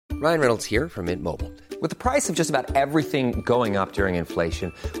Ryan Reynolds here from Mint Mobile. With the price of just about everything going up during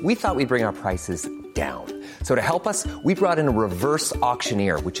inflation, we thought we'd bring our prices down. So to help us, we brought in a reverse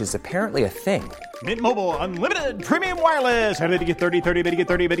auctioneer, which is apparently a thing. Mint Mobile Unlimited Premium Wireless. How to get 30, 30, bit to get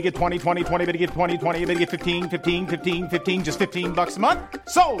 30, bit to get 20, 20, 20, bit to get 20, 20, bit to get 15, 15, 15, 15, just $15 a month?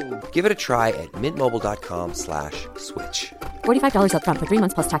 Sold! Give it a try at mintmobile.com/switch. $45 up front for 3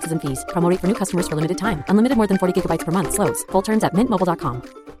 months plus taxes and fees. Promo rate for new customers for limited time. Unlimited more than 40 gigabytes per month. Slows full terms at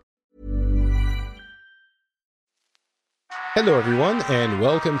mintmobile.com. Hello everyone and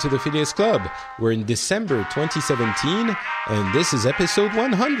welcome to the Phileas Club. We're in December 2017 and this is episode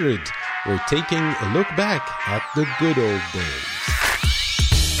 100. We're taking a look back at the good old days.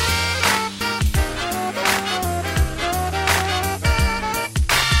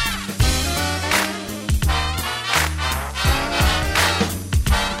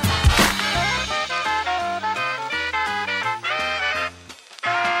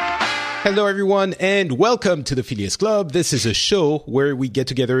 Hello everyone and welcome to the Phileas Club. This is a show where we get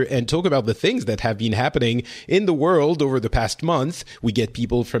together and talk about the things that have been happening in the world over the past month. We get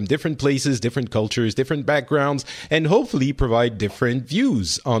people from different places, different cultures, different backgrounds, and hopefully provide different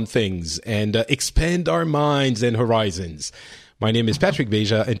views on things and expand our minds and horizons. My name is Patrick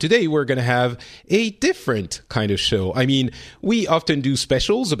Beja, and today we're going to have a different kind of show. I mean, we often do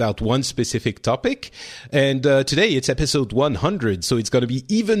specials about one specific topic, and today it's episode 100, so it's going to be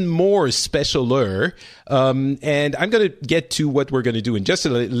even more specialer. And I'm going to get to what we're going to do in just a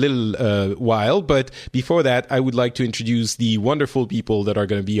little while, but before that, I would like to introduce the wonderful people that are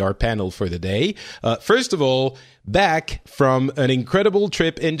going to be our panel for the day. First of all, back from an incredible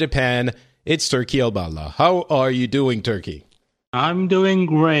trip in Japan, it's Turkey Elballa. How are you doing, Turkey? I'm doing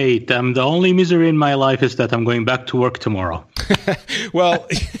great. The only misery in my life is that I'm going back to work tomorrow. Well,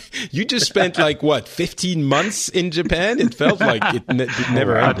 you just spent 15 months in Japan? It felt like it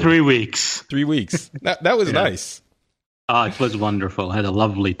never ended. 3 weeks. 3 weeks. That was nice. It was wonderful. I had a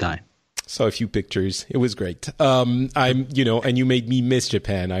lovely time. Saw a few pictures. It was great. And you made me miss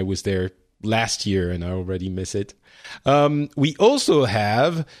Japan. I was there last year and I already miss it. We also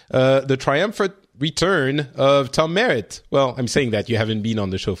have the triumphant return of Tom Merritt. Well, I'm saying that you haven't been on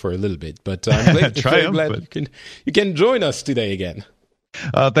the show for a little bit, but I'm glad you can join us today again.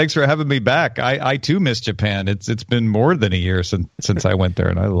 Thanks for having me back. I too miss Japan. It's been more than a year since I went there,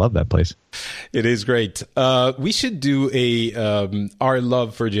 and I love that place. It is great. We should do a our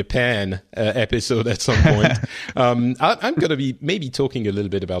love for Japan episode at some point. I'm going to be maybe talking a little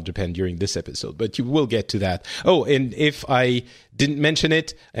bit about Japan during this episode, but you will get to that. Oh, and if I didn't mention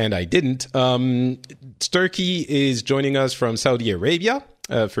it, and I didn't, Turkey is joining us from Saudi Arabia.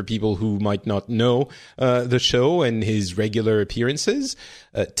 For people who might not know the show and his regular appearances.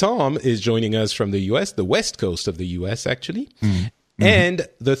 Tom is joining us from the U.S., the west coast of the U.S., actually. Mm-hmm. And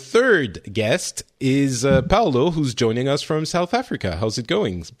the third guest is Paolo, who's joining us from South Africa. How's it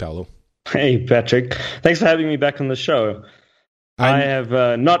going, Paolo? Hey, Patrick. Thanks for having me back on the show. I have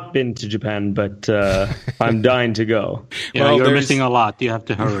not been to Japan, but I'm dying to go. Yeah, you're missing a lot. You have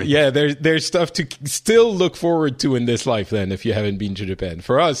to hurry. Yeah, there's stuff to still look forward to in this life then if you haven't been to Japan.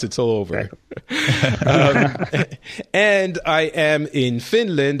 For us, it's all over. And I am in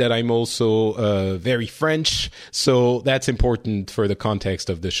Finland, and I'm also very French, so that's important for the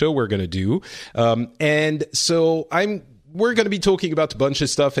context of the show we're going to do. And so we're going to be talking about a bunch of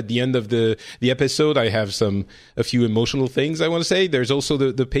stuff at the end of the episode. I have a few emotional things I want to say. There's also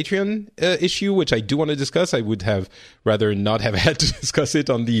the Patreon issue, which I do want to discuss. I would have rather not have had to discuss it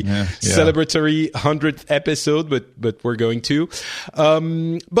on the celebratory 100th episode, but we're going to.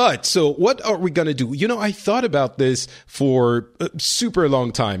 But so what are we going to do? I thought about this for a super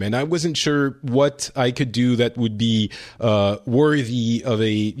long time, and I wasn't sure what I could do that would be worthy of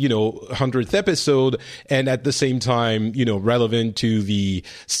a 100th episode, and at the same time relevant to the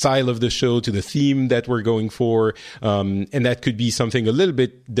style of the show, to the theme that we're going for. And that could be something a little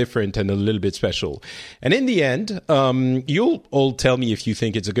bit different and a little bit special. And in the end, you'll all tell me if you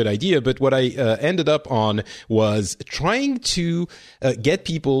think it's a good idea. But what I ended up on was trying to get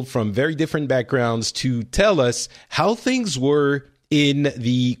people from very different backgrounds to tell us how things were in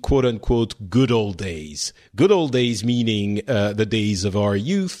the quote-unquote good old days. Good old days meaning the days of our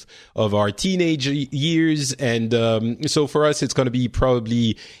youth, of our teenage years. And so for us, it's going to be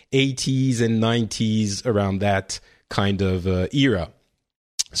probably 80s and 90s, around that kind of era.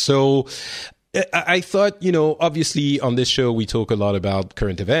 So I thought, obviously on this show, we talk a lot about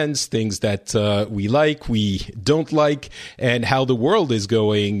current events, things that we like, we don't like, and how the world is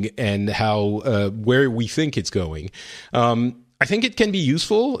going and how where we think it's going. I think it can be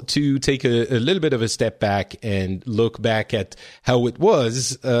useful to take a little bit of a step back and look back at how it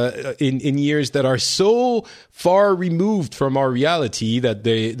was in years that are so far removed from our reality that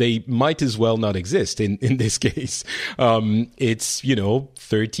they might as well not exist in this case. It's,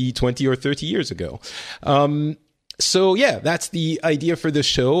 20 or 30 years ago. So yeah, that's the idea for the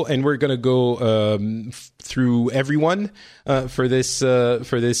show, and we're gonna go through everyone for this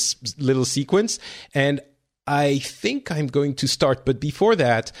little sequence. And I think I'm going to start, but before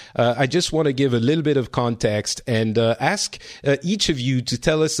that, I just want to give a little bit of context and ask each of you to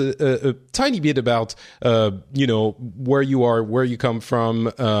tell us a tiny bit about, where you are, where you come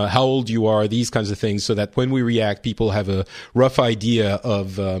from, how old you are, these kinds of things, so that when we react, people have a rough idea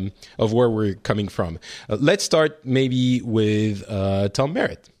of where we're coming from. Let's start maybe with Tom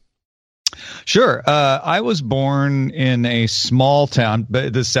Merritt. Sure. I was born in a small town,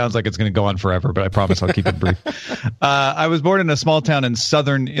 but this sounds like it's going to go on forever, but I promise I'll keep it brief. I was born in a small town in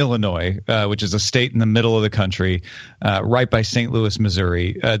southern Illinois, which is a state in the middle of the country, right by St. Louis,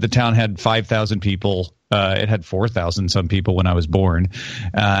 Missouri. The town had 5,000 people. It had 4,000 some people when I was born.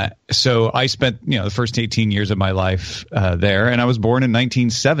 So I spent, the first 18 years of my life there, and I was born in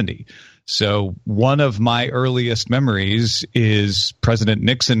 1970. So one of my earliest memories is President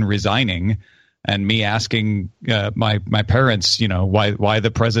Nixon resigning and me asking my parents, why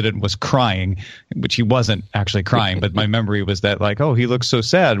the president was crying, which he wasn't actually crying, but my memory was that he looks so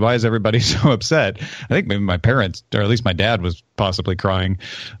sad. Why is everybody so upset? I think maybe my parents, or at least my dad, was possibly crying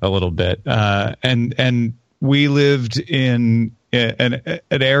a little bit. And we lived in an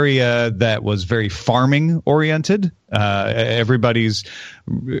area that was very farming oriented. Everybody's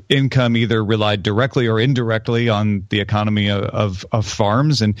income either relied directly or indirectly on the economy of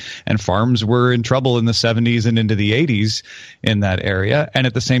farms, and farms were in trouble in the 70s and into the 80s in that area. And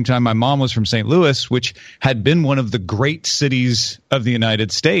at the same time, my mom was from St. Louis, which had been one of the great cities of the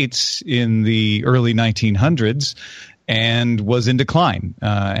United States in the early 1900s. And was in decline.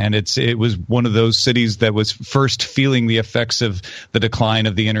 And it was one of those cities that was first feeling the effects of the decline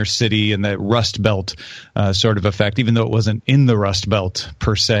of the inner city and that Rust Belt sort of effect, even though it wasn't in the Rust Belt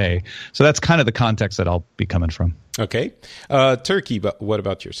per se. So that's kind of the context that I'll be coming from. Okay. Turkey, but what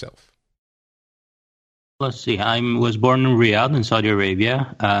about yourself? Let's see. I was born in Riyadh in Saudi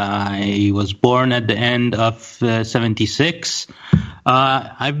Arabia. I was born at the end of 76.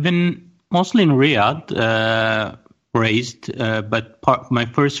 I've been mostly in Riyadh. Raised, but my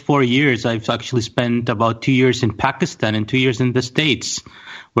first 4 years, I've actually spent about 2 years in Pakistan and 2 years in the States,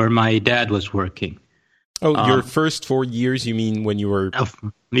 where my dad was working. Oh, your first 4 years, you mean when you were...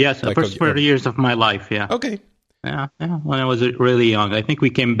 Yes, the first 4 years of my life, yeah. Okay. Yeah, when I was really young. I think we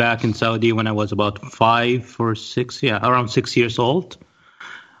came back in Saudi when I was about 5 or 6, around 6 years old.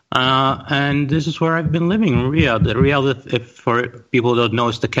 And this is where I've been living, Riyadh. Riyadh, if for people who don't know,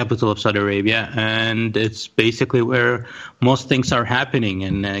 is the capital of Saudi Arabia, and it's basically where most things are happening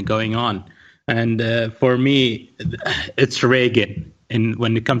and going on. And for me, it's Reagan. And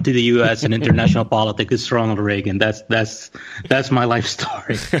when it comes to the U.S. and international politics, it's Ronald Reagan. That's my life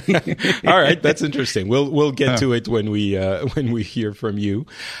story. All right, that's interesting. We'll get to it when we hear from you.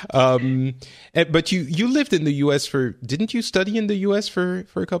 But you lived in the U.S. didn't you study in the U.S. for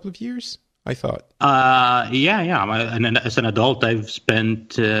a couple of years? I thought. Yeah. And as an adult, I've spent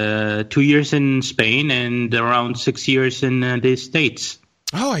 2 years in Spain and around 6 years in the States.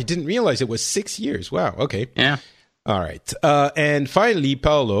 Oh, I didn't realize it was 6 years. Wow. Okay. Yeah. All right. And finally,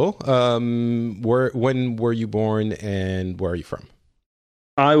 Paolo, when were you born and where are you from?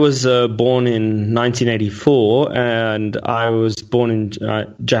 I was born in 1984, and I was born in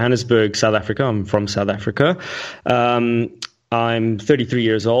Johannesburg, South Africa. I'm from South Africa. I'm 33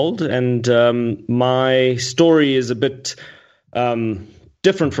 years old, and my story is a bit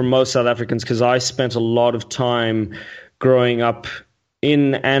different from most South Africans because I spent a lot of time growing up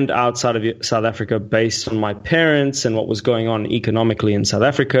in and outside of South Africa based on my parents and what was going on economically in South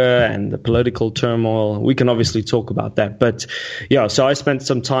Africa and the political turmoil. We can obviously talk about that. But yeah, so I spent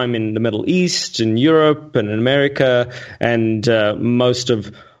some time in the Middle East, in Europe and in America, and most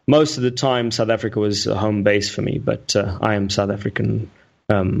of the time South Africa was a home base for me. But I am South African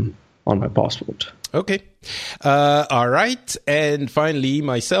on my passport. Okay. All right. And finally,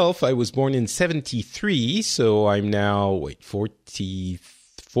 myself, I was born in 73, so I'm now,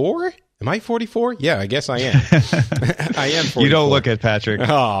 44? Am I 44? Yeah, I guess I am. I am 44. You don't look it, Patrick.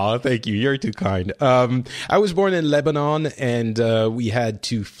 Oh, thank you. You're too kind. I was born in Lebanon, and we had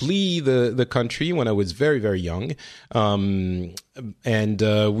to flee the country when I was very, very young. And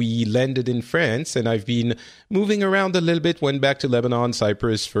we landed in France, and I've been moving around a little bit, went back to Lebanon,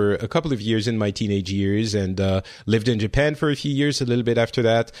 Cyprus for a couple of years in my teenage years, and lived in Japan for a few years, a little bit after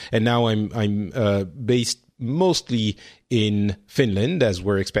that. And now I'm based mostly in Finland, as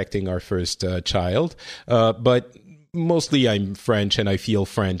we're expecting our first child. But mostly I'm French, and I feel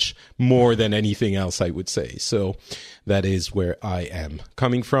French more than anything else, I would say. So that is where I am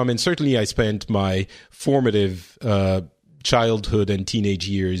coming from. And certainly I spent my formative childhood and teenage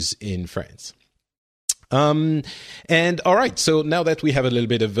years in France. And all right, so now that we have a little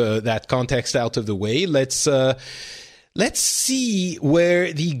bit of that context out of the way, let's see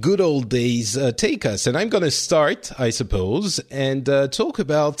where the good old days take us. And I'm going to start, I suppose, and talk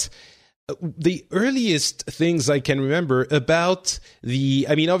about the earliest things I can remember about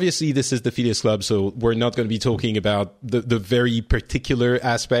obviously this is the Phileas Club, so we're not going to be talking about the very particular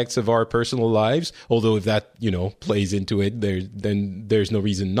aspects of our personal lives, although if that, plays into it, then there's no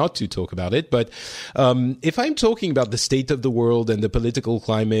reason not to talk about it. But if I'm talking about the state of the world and the political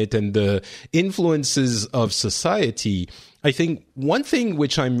climate and the influences of society, I think one thing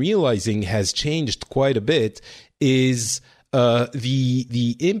which I'm realizing has changed quite a bit is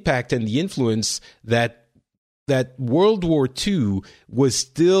the impact and the influence that World War II was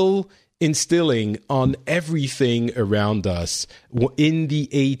still instilling on everything around us in the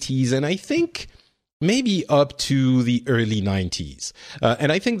 80s, and I think maybe up to the early 90s. And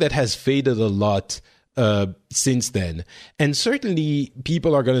I think that has faded a lot since then. And certainly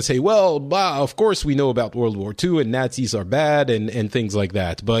people are going to say, well, of course we know about World War II and Nazis are bad and things like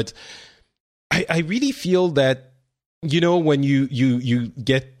that. But I really feel that, when you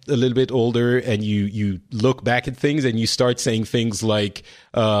get a little bit older and you look back at things and you start saying things like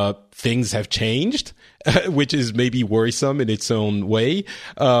things have changed, which is maybe worrisome in its own way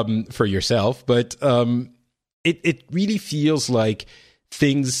for yourself. But it really feels like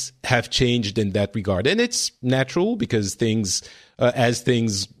things have changed in that regard. And it's natural because as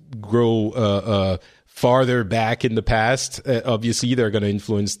things grow farther back in the past, obviously they're going to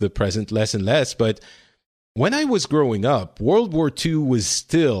influence the present less and less. But when I was growing up, World War II was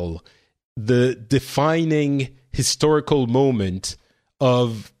still the defining historical moment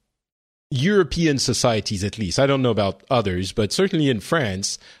of European societies, at least. I don't know about others, but certainly in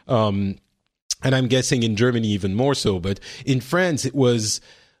France, and I'm guessing in Germany even more so, but in France, it was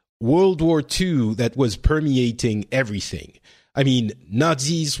World War II that was permeating everything. I mean,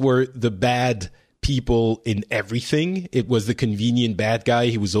 Nazis were the bad people in everything. It was the convenient bad guy.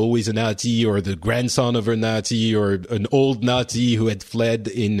 He was always a Nazi, or the grandson of a Nazi, or an old Nazi who had fled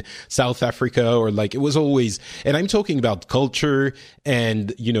in South Africa, or it was always, and I'm talking about culture and,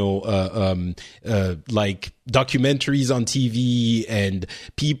 documentaries on TV and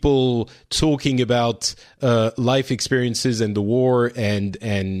people talking about, life experiences and the war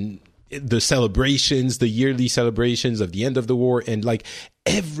and the celebrations, the yearly celebrations of the end of the war, and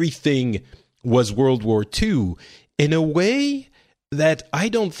everything was World War II in a way that I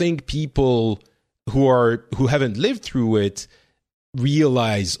don't think people who haven't lived through it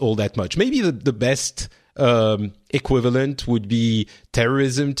realize all that much. Maybe the best equivalent would be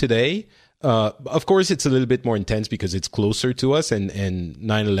terrorism today. Of course, it's a little bit more intense because it's closer to us, and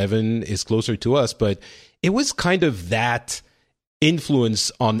 9/11 is closer to us, but it was kind of that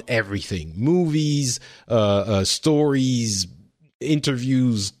influence on everything. Movies, stories,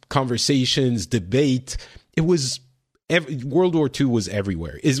 interviews, conversations, debate. It was World War II was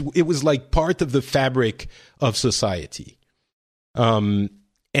everywhere. It was like part of the fabric of society. And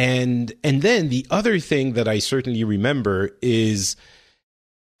then the other thing that I certainly remember is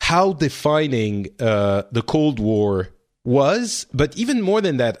how defining the Cold War was. But even more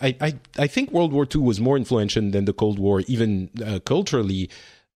than that, I think World War II was more influential than the Cold War, even culturally.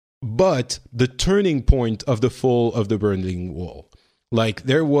 But the turning point of the fall of the Berlin Wall.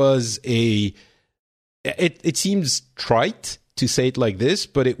 There was it seems trite to say it like this,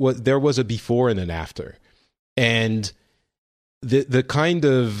 but there was a before and an after. And the kind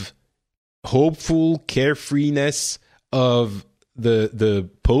of hopeful carefreeness of the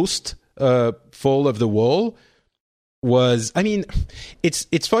post fall of the wall was,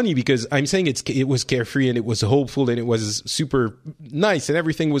 it's funny because I'm saying it was carefree and it was hopeful and it was super nice and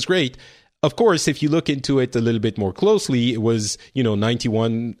everything was great. of course, if you look into it a little bit more closely, it was,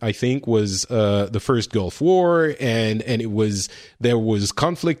 91, I think, was the first Gulf War, and there was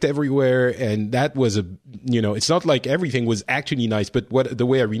conflict everywhere, and that was it's not like everything was actually nice, but the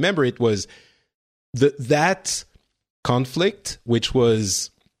way I remember it was that conflict, which was,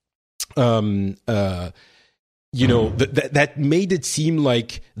 that made it seem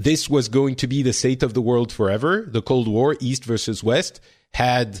like this was going to be the state of the world forever. The Cold War, East versus West,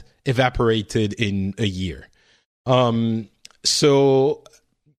 had evaporated in a year. So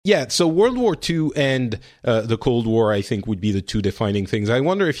World War II and the Cold War, I think, would be the two defining things. I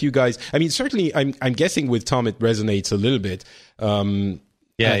wonder if you guys, certainly I'm guessing with Tom it resonates a little bit.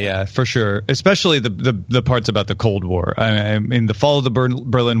 Yeah, for sure. Especially the parts about the Cold War. I mean, the fall of the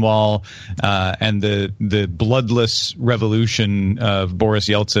Berlin Wall and the bloodless revolution of Boris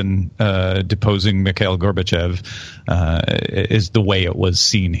Yeltsin deposing Mikhail Gorbachev is the way it was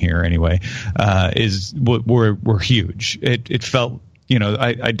seen here anyway. Were huge. It felt.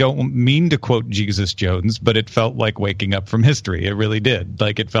 I don't mean to quote Jesus Jones, but it felt like waking up from history. It really did.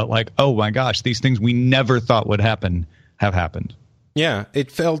 Like, it felt like, oh my gosh, these things we never thought would happen have happened. Yeah, it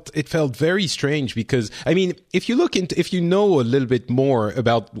felt very strange because, if you know a little bit more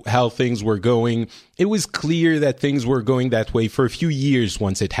about how things were going, it was clear that things were going that way for a few years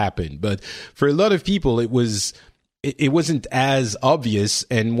once it happened. But for a lot of people, it wasn't as obvious.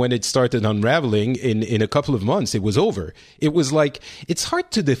 And when it started unraveling in a couple of months, it was over. It was like, it's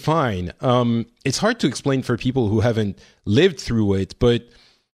hard to define. It's hard to explain for people who haven't lived through it, but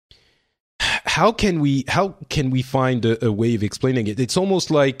how can we find a way of explaining it? It's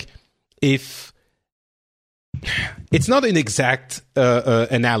almost like if it's not an exact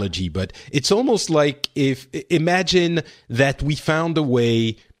analogy, but it's almost like imagine that we found a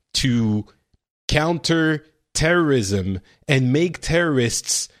way to counter terrorism and make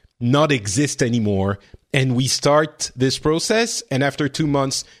terrorists not exist anymore, and we start this process, and after 2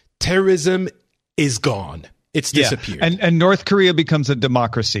 months, terrorism is gone. It's disappeared. And North Korea becomes a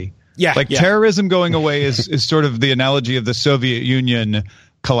democracy. Terrorism going away is sort of the analogy of the Soviet Union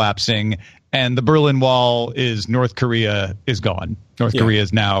collapsing, and the Berlin Wall is North Korea is gone. North Korea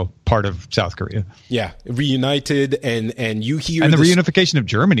is now part of South Korea. Yeah, reunited, and you hear... And the reunification of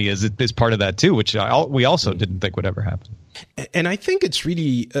Germany is part of that too, which we also didn't think would ever happen. And I think it's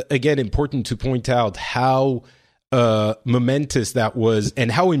really, again, important to point out how momentous that was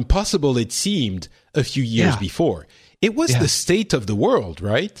and how impossible it seemed a few years before. It was the state of the world,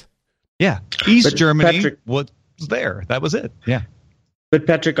 right? Yeah. East Germany was there. That was it. Yeah. But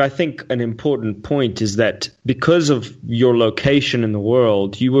Patrick, I think an important point is that because of your location in the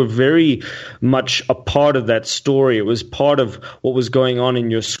world, you were very much a part of that story. It was part of what was going on in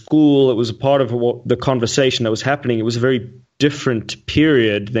your school. It was a part of the conversation that was happening. It was a very different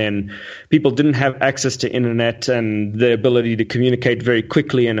period then. People didn't have access to internet and the ability to communicate very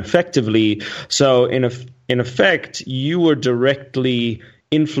quickly and effectively. So in effect, you were directly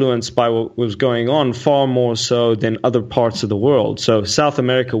influenced by what was going on far more so than other parts of the world. So South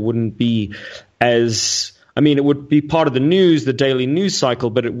America wouldn't be it would be part of the news, the daily news cycle,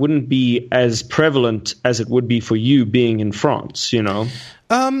 but it wouldn't be as prevalent as it would be for you being in France,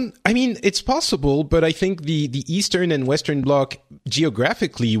 It's possible, but I think the Eastern and Western Bloc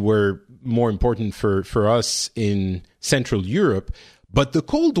geographically were more important for us in Central Europe. But the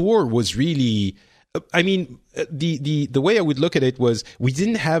Cold War was really... the way I would look at it was we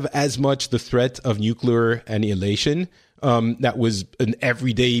didn't have as much the threat of nuclear annihilation. That was an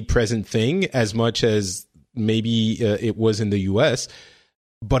everyday present thing as much as maybe it was in the US.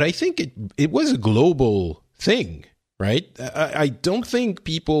 But I think it was a global thing, right? I don't think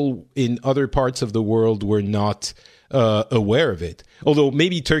people in other parts of the world were not aware of it. Although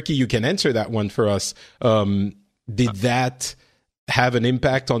maybe Turkey, you can answer that one for us. Did that have an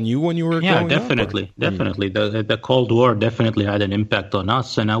impact on you when you were growing definitely up? Definitely. The Cold War definitely had an impact on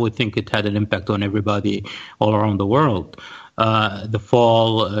us, and I would think it had an impact on everybody all around the world. The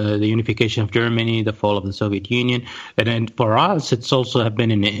fall, the unification of Germany, the fall of the Soviet Union, and then for us, it's also have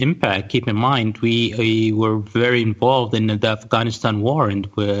been an impact. Keep in mind, we were very involved in the Afghanistan war and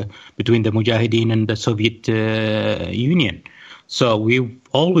between the Mujahideen and the Soviet Union. So we've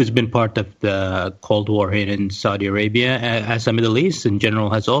always been part of the Cold War here in Saudi Arabia, as the Middle East in general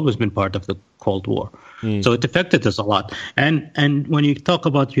has always been part of the Cold War. So it affected us a lot. And when you talk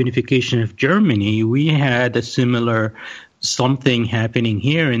about unification of Germany, we had a similar something happening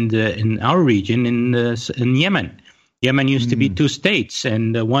here in our region in Yemen. Yemen used to be two states,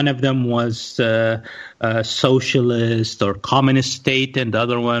 and one of them was a socialist or communist state, and the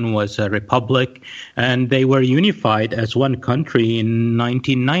other one was a republic, and they were unified as one country in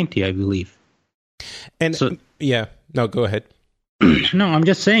 1990, I believe. And so, no, go ahead. No, I'm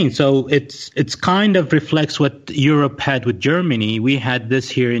just saying. So it's kind of reflects what Europe had with Germany. We had this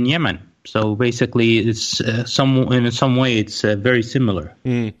here in Yemen. So basically, it's in some way it's very similar.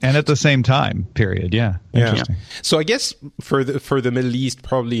 And at the same time, period. Yeah. Interesting. So I guess for the Middle East,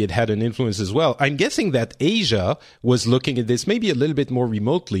 probably it had an influence as well. I'm guessing that Asia was looking at this maybe a little bit more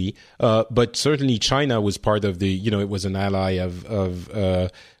remotely, but certainly China was part of the. It was an ally of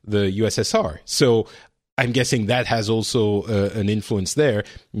the USSR. So I'm guessing that has also an influence there.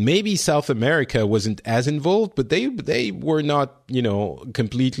 Maybe South America wasn't as involved, but they were not,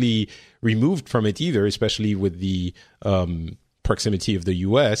 completely removed from it either, especially with the proximity of the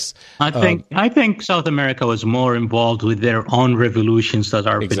U.S. I think South America was more involved with their own revolutions that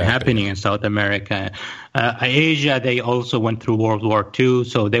are been happening in South America. Asia, they also went through World War II,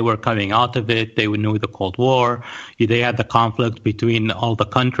 so they were coming out of it. They knew the Cold War. They had the conflict between all the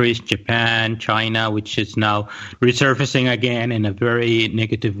countries, Japan, China, which is now resurfacing again in a very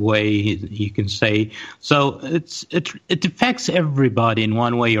negative way, you can say. So it affects everybody in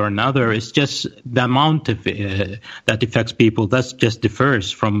one way or another. It's just the amount of that affects people that just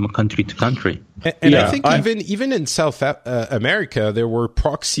differs from country to country. And I think even in South America, there were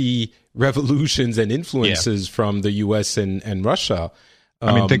proxy revolutions and influences from the U.S. and Russia.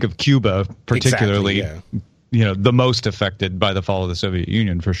 Think of Cuba, particularly, the most affected by the fall of the Soviet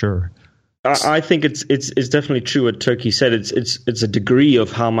Union, for sure. I think it's definitely true what Turkey said. It's a degree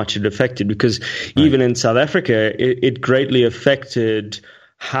of how much it affected, because even in South Africa, it greatly affected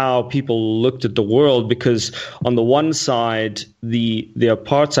how people looked at the world, because on the one side, the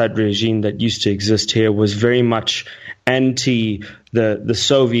apartheid regime that used to exist here was very much anti the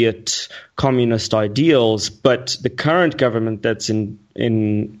Soviet communist ideals, but the current government that's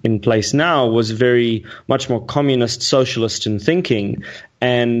in place now was very much more communist socialist in thinking.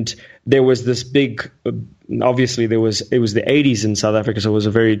 And there was this big, obviously it was the 80s in South Africa, so it was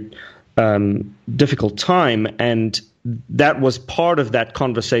a very difficult time, and that was part of that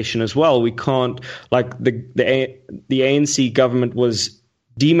conversation as well. We can't, like, the ANC government was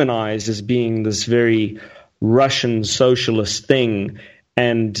demonized as being this very Russian socialist thing,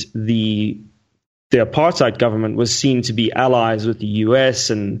 and the apartheid government was seen to be allies with the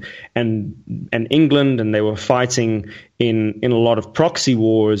US and England, and they were fighting in a lot of proxy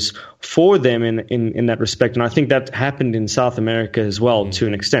wars for them in that respect. And I think that happened in South America as well, to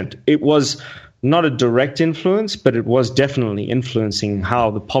an extent. It was not a direct influence, but it was definitely influencing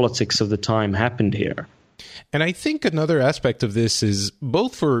how the politics of the time happened here. And I think another aspect of this is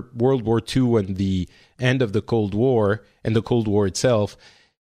both for World War II and the end of the Cold War and the Cold War itself,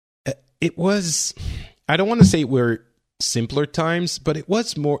 it was, I don't want to say we're simpler times, but it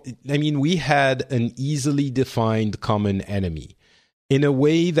was more, we had an easily defined common enemy in a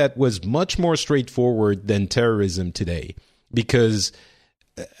way that was much more straightforward than terrorism today. Because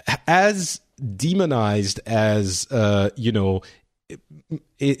as demonized as,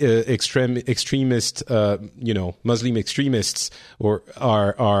 extremist, Muslim extremists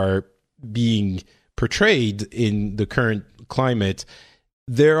are being portrayed in the current climate,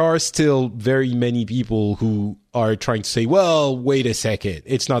 there are still very many people who are trying to say, well, wait a second,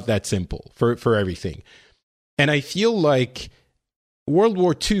 it's not that simple for everything. And I feel like World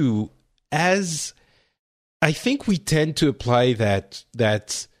War II, as I think we tend to apply that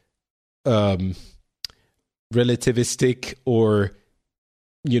relativistic or,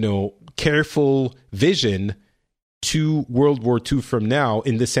 careful vision to World War II from now,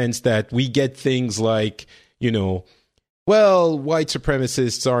 in the sense that we get things like, well, white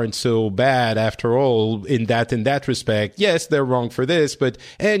supremacists aren't so bad after all in that respect. Yes, they're wrong for this, but,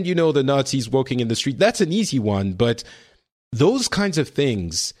 and the Nazis walking in the street, that's an easy one. But those kinds of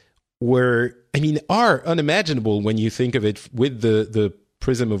things are unimaginable when you think of it with the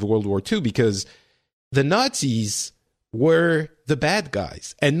prism of World War II, because the Nazis were the bad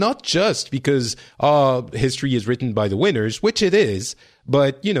guys, and not just because history is written by the winners, which it is,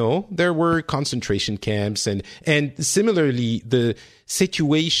 but there were concentration camps, and similarly the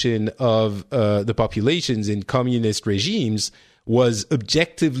situation of the populations in communist regimes was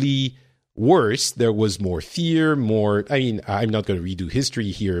objectively worse. There was more fear, I'm not going to redo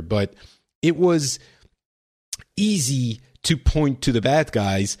history here, but it was easy to point to the bad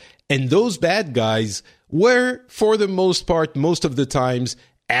guys, and those bad guys were, for the most part, most of the times,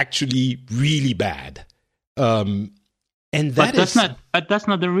 actually really bad. And But that's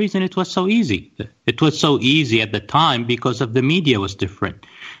not the reason it was so easy. It was so easy at the time because of the media was different.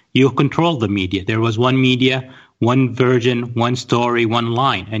 You controlled the media. There was one media, one version, one story, one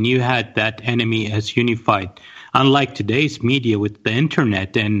line, and you had that enemy as unified. Unlike today's media with the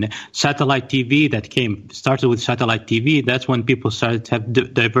internet and satellite TV started with satellite TV. That's when people started to have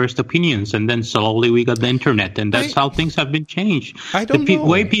diverse opinions, and then slowly we got the internet, and that's how things have been changed. I don't know.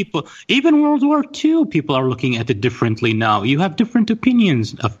 Way people, even World War II, people are looking at it differently now. You have different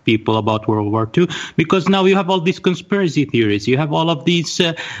opinions of people about World War II because now you have all these conspiracy theories. You have all of these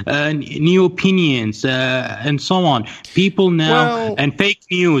new opinions and so on. People now, and fake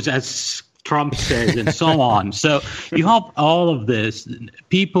news, as Trump says, and so on. So you have all of this.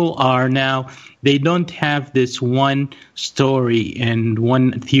 People are now, they don't have this one story and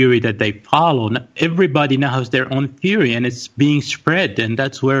one theory that they follow. Everybody now has their own theory, and it's being spread. And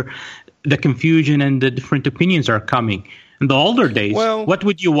that's where the confusion and the different opinions are coming. In the older days, what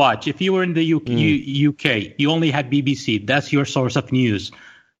would you watch? If you were in the UK, you only had BBC. That's your source of news.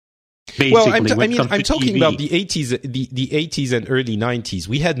 Basically, I'm talking about the 80s and early 90s.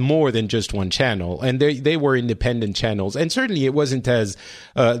 We had more than just one channel, and they were independent channels. And certainly, it wasn't as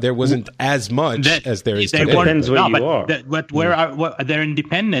there wasn't as much as there is today. Depends where you are. They're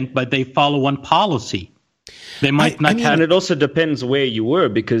independent, but they follow one policy. They might not have. And it also depends where you were,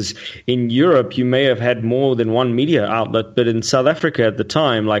 because in Europe, you may have had more than one media outlet. But in South Africa at the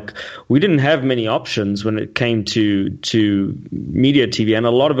time, we didn't have many options when it came to media TV. And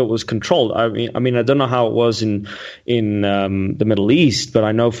a lot of it was controlled. I mean, I don't know how it was in the Middle East, but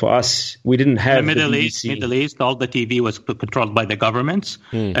I know for us, we didn't have in the Middle East, all the TV was controlled by the governments.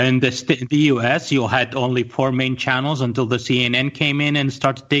 And the US, you had only 4 main channels until the CNN came in and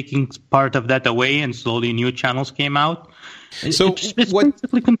started taking part of that away, and slowly new channels came out. So it's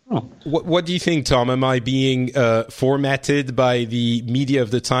basically control. What do you think, Tom? Am I being formatted by the media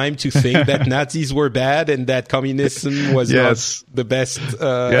of the time to think that Nazis were bad and that communism was not the best?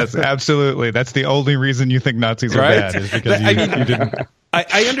 Yes, absolutely. That's the only reason you think Nazis are bad, is because you didn't.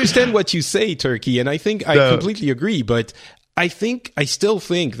 I understand what you say, Turkey, and I think I completely agree. But I still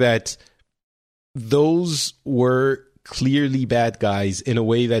think that those were clearly bad guys in a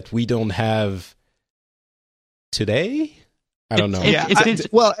way that we don't have today. I don't know. They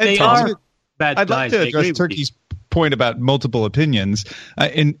are bad I'd guys. like to address Turkey's point about multiple opinions.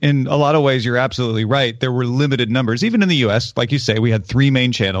 In a lot of ways, you're absolutely right. There were limited numbers. Even in the U.S., like you say, we had 3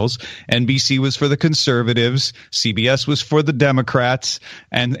 main channels. NBC was for the conservatives, CBS was for the Democrats,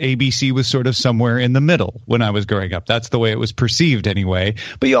 and ABC was sort of somewhere in the middle when I was growing up. That's the way it was perceived anyway.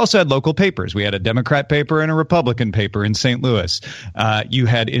 But you also had local papers. We had a Democrat paper and a Republican paper in St. Louis. You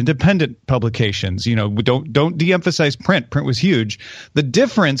had independent publications. Don't de-emphasize print. Print was huge. The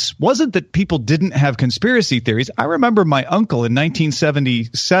difference wasn't that people didn't have conspiracy theories. I remember my uncle in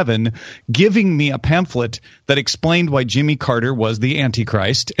 1977 giving me a pamphlet that explained why Jimmy Carter was the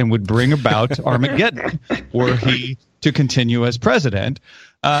Antichrist and would bring about Armageddon were he to continue as president.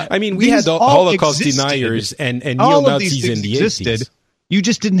 We had Holocaust deniers and neo-Nazis in the 80s. You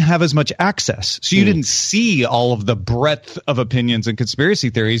just didn't have as much access. So you didn't see all of the breadth of opinions and conspiracy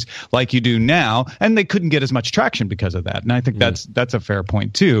theories like you do now. And they couldn't get as much traction because of that. And I think that's a fair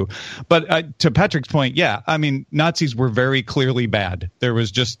point, too. But to Patrick's point, Nazis were very clearly bad. There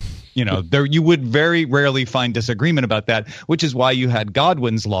was just, you would very rarely find disagreement about that, which is why you had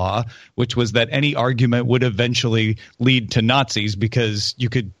Godwin's law, which was that any argument would eventually lead to Nazis because you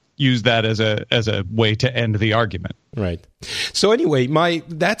could use that as a way to end the argument. Right. So anyway,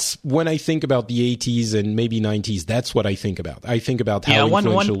 that's when I think about the 80s and maybe 90s, that's what I think about. I think about how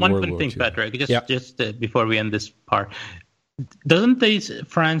influential World War thing, II. Patrick, just before we end this part. Doesn't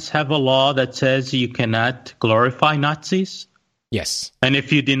France have a law that says you cannot glorify Nazis? Yes. And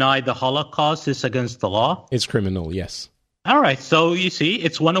if you deny the Holocaust, it's against the law? It's criminal, yes. All right. So you see,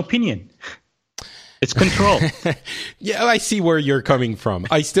 it's one opinion. It's control. Yeah, I see where you're coming from.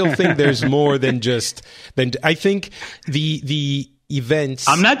 I still think there's more than I think the events.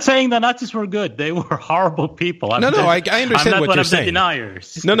 I'm not saying the Nazis were good. They were horrible people. I understand what you're saying. I'm not one of the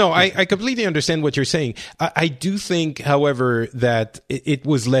deniers. No, I completely understand what you're saying. I do think, however, that it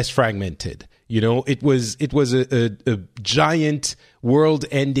was less fragmented. It was a giant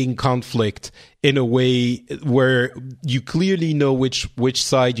world-ending conflict in a way where you clearly know which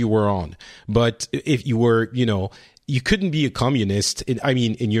side you were on. But if you were, you couldn't be a communist.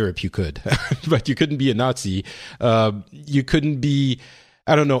 In Europe you could, but you couldn't be a Nazi. You couldn't be,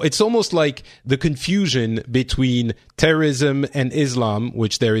 I don't know. It's almost like the confusion between terrorism and Islam,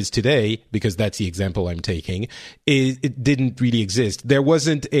 which there is today, because that's the example I'm taking, it didn't really exist. There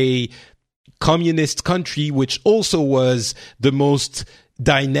wasn't a communist country, which also was the most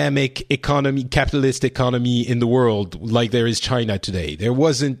dynamic economy, capitalist economy in the world, like there is China today. There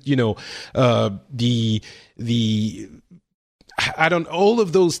wasn't, all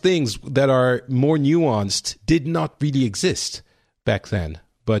of those things that are more nuanced did not really exist back then.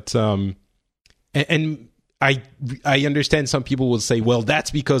 But, and I understand some people will say, well, that's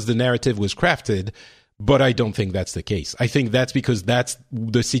because the narrative was crafted, but I don't think that's the case. I think that's because that's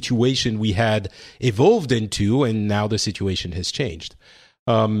the situation we had evolved into, and now the situation has changed.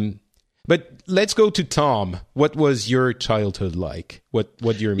 But let's go to Tom. What was your childhood like? What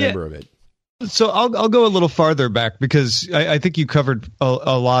do you remember of it? So I'll go a little farther back because I think you covered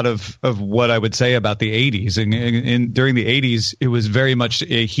a lot of what I would say about the 80s. And during the 80s, it was very much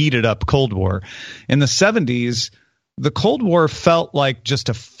a heated up Cold War. In the 70s, the Cold War felt like just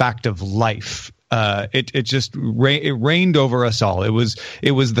a fact of life. It just reigned over us all. It was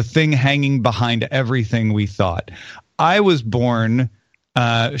the thing hanging behind everything we thought. I was born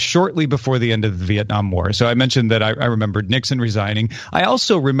shortly before the end of the Vietnam War. So I mentioned that I remembered Nixon resigning. I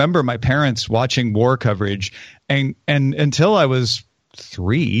also remember my parents watching war coverage and until I was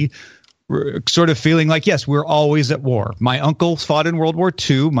 3, sort of feeling like, yes, we're always at war. My uncle fought in World War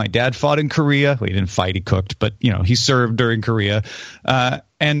II. My dad fought in Korea. Well, he didn't fight, he cooked, but he served during Korea.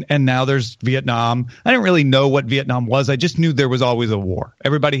 And now there's Vietnam. I didn't really know what Vietnam was. I just knew there was always a war.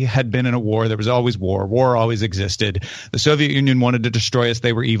 Everybody had been in a war. There was always war. War always existed. The Soviet Union wanted to destroy us.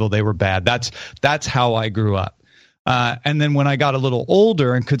 They were evil. They were bad. That's how I grew up. And then when I got a little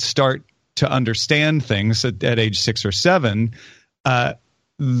older and could start to understand things at age 6 or 7,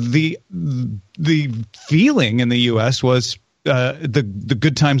 the feeling in the U.S. was the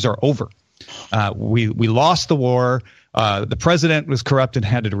good times are over. We lost the war. The president was corrupt and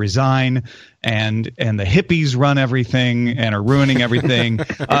had to resign, and the hippies run everything and are ruining everything.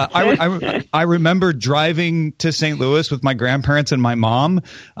 I remember driving to St. Louis with my grandparents and my mom,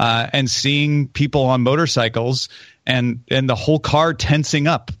 and seeing people on motorcycles. And the whole car tensing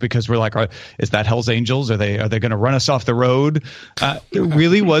up because we're like, is that Hell's Angels? Are they going to run us off the road? It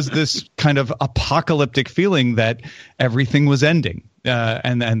really was this kind of apocalyptic feeling that everything was ending.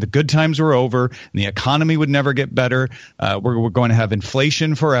 And the good times were over, and the economy would never get better. We're going to have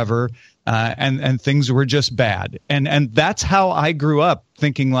inflation forever, and things were just bad. And that's how I grew up,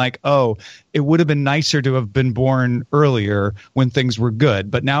 thinking like, oh, it would have been nicer to have been born earlier when things were good.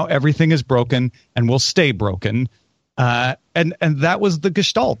 But now everything is broken and will stay broken. And that was the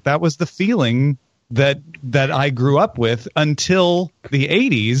gestalt. That was the feeling that I grew up with until the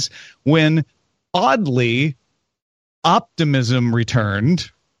 80s, when oddly optimism returned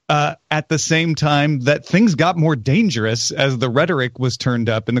at the same time that things got more dangerous as the rhetoric was turned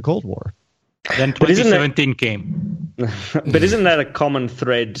up in the Cold War. Then 2017 came. But isn't that a common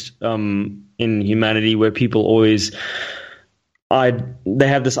thread in humanity, where people always they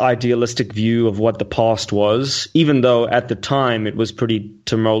have this idealistic view of what the past was, even though at the time it was pretty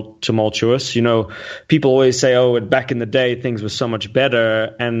tumultuous. People always say, oh, back in the day things were so much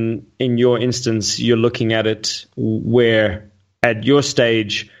better. And in your instance, you're looking at it where at your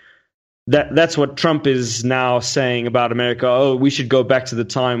stage, that's what Trump is now saying about America. Oh, we should go back to the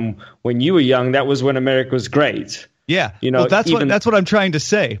time when you were young. That was when America was great. Yeah. Well, that's what I'm trying to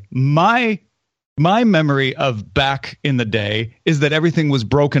say. My memory of back in the day is that everything was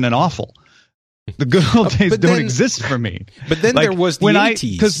broken and awful. The good old days don't exist for me. But then there was the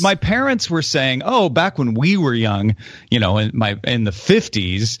 80s. Because my parents were saying, oh, back when we were young, in the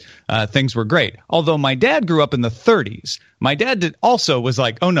 50s, things were great. Although my dad grew up in the 30s. My dad also was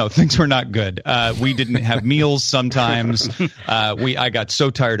like, oh, no, things were not good. We didn't have meals sometimes. I got so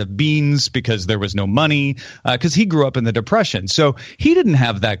tired of beans because there was no money, because he grew up in the Depression. So he didn't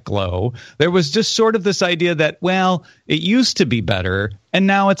have that glow. There was just sort of this idea that, well, it used to be better and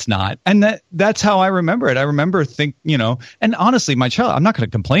now it's not. And that's how I remember it. I remember and honestly, I'm not going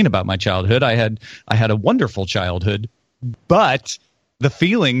to complain about my childhood. I had a wonderful childhood, but the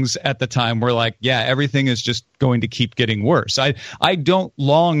feelings at the time were like, yeah, everything is just going to keep getting worse. I don't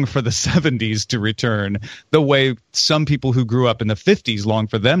long for the 70s to return the way some people who grew up in the 50s long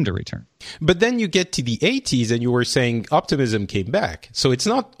for them to return. But then you get to the 80s and you were saying optimism came back. So it's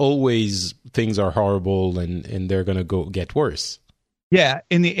not always things are horrible and they're going to get worse. Yeah,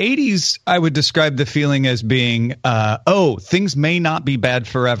 in the 80s, I would describe the feeling as being, things may not be bad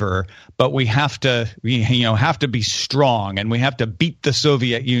forever, but we have to be strong, and we have to beat the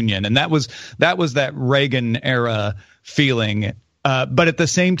Soviet Union, and that was that Reagan era feeling. But at the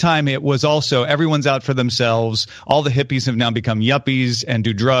same time, it was also everyone's out for themselves. All the hippies have now become yuppies and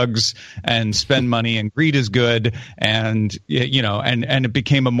do drugs and spend money, and greed is good. And, you know, and it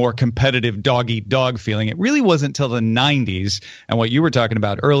became a more competitive dog eat dog feeling. It really wasn't until the 90s and what you were talking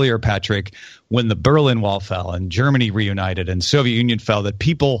about earlier, Patrick, when the Berlin Wall fell and Germany reunited and Soviet Union fell, that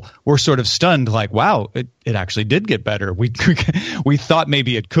people were sort of stunned, like, wow, it actually did get better. We thought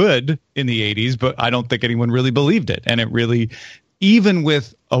maybe it could in the 80s, but I don't think anyone really believed it. And it really, even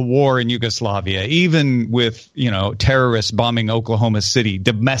with a war in Yugoslavia, even with, you know, terrorists bombing Oklahoma City,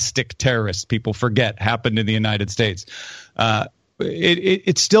 domestic terrorists, people forget, happened in the United States.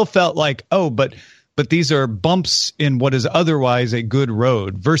 It still felt like, oh, but these are bumps in what is otherwise a good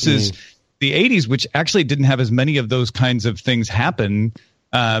road versus the 80s, which actually didn't have as many of those kinds of things happen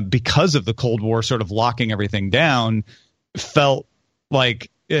because of the Cold War sort of locking everything down, felt like,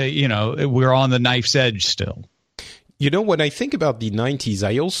 you know, we're on the knife's edge still. You know, when I think about the 90s,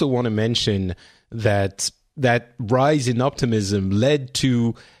 I also want to mention that rise in optimism led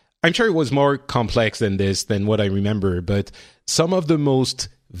to, I'm sure it was more complex than this, than what I remember, but some of the most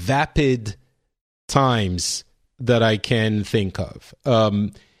vapid times that I can think of.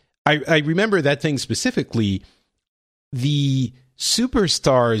 I remember that thing specifically. The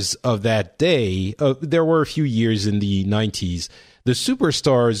superstars of that day, there were a few years in the 90s, the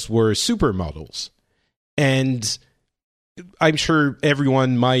superstars were supermodels. And I'm sure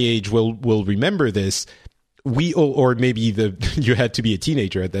everyone my age will remember this. Or maybe you had to be a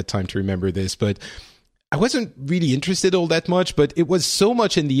teenager at that time to remember this, but I wasn't really interested all that much, but it was so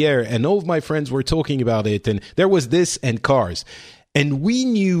much in the air and all of my friends were talking about it, and there was this and cars. And we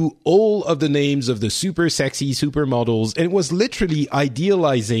knew all of the names of the super sexy supermodels, and it was literally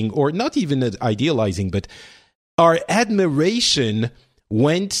idealizing, or not even idealizing, but our admiration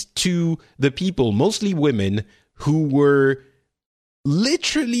went to the people, mostly women, who were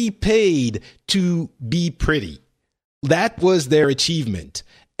literally paid to be pretty. That was their achievement.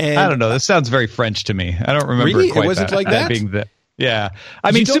 And I don't know. This sounds very French to me. I don't remember really? It quite it wasn't like that? Being yeah.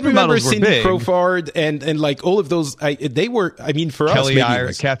 I mean, supermodels were Cindy big. Crawford and like all of those. They were. I mean, for us,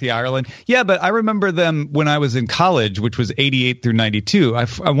 maybe Kathy Ireland. Yeah, but I remember them when I was in college, which was 88 through 92.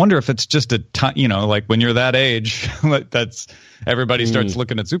 I wonder if it's just a time. You know, like when you're that age, that's everybody starts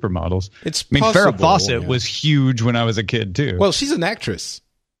looking at supermodels. It's. I mean, possible, Farrah Fawcett was huge when I was a kid too. Well, she's an actress,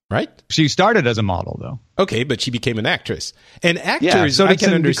 right? She started as a model, though. Okay, but she became an actress. And actors, yeah, so I can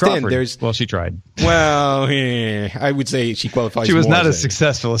Cindy understand. Well, she tried. Well, I would say she qualifies. She was more not as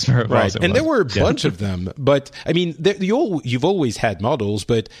successful as Farrah right. Fawcett And was. there were a bunch of them. But I mean, you've always had models,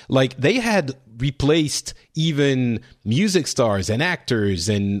 but like they had replaced even music stars and actors.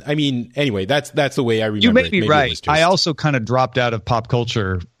 And I mean, anyway, that's the way I remember. You may it. be Maybe right. I also kind of dropped out of pop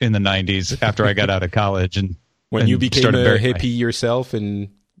culture in the 90s after I got out of college, and when you became a hippie yourself and.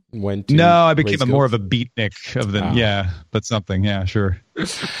 I became more of a beatnik of them. Yeah, but something. Yeah, sure.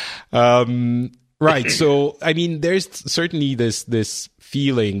 Right. So, I mean, there's certainly this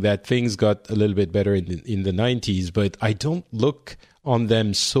feeling that things got a little bit better in the 90s, but I don't look on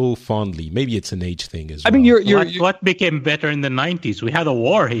them so fondly. Maybe it's an age thing as well. I mean, what became better in the 90s? We had a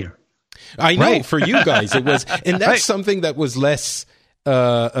war here. I know, for you guys it was, and that's something that was less,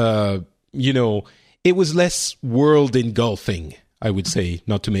 you know, it was less world engulfing. I would say,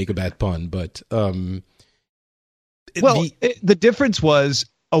 not to make a bad pun, but the difference was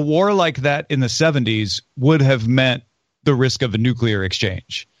a war like that in the 70s would have meant the risk of a nuclear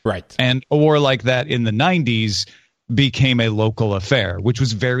exchange. Right. And a war like that in the 90s became a local affair, which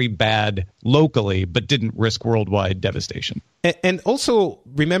was very bad locally, but didn't risk worldwide devastation. And also,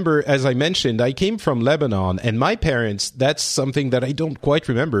 remember, as I mentioned, I came from Lebanon, and my parents, that's something that I don't quite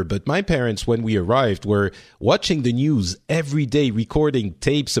remember, but my parents, when we arrived, were watching the news every day, recording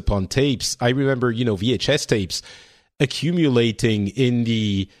tapes upon tapes. I remember, VHS tapes accumulating in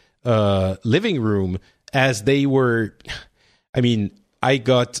the living room as they were, I mean, I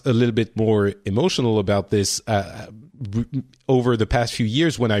got a little bit more emotional about this over the past few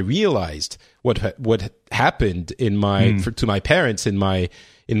years when I realized what happened to my parents in my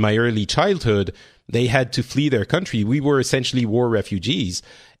early childhood. They had to flee their country. We were essentially war refugees,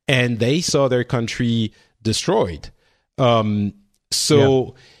 and they saw their country destroyed.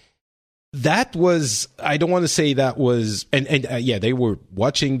 That was, I don't want to say that was, and they were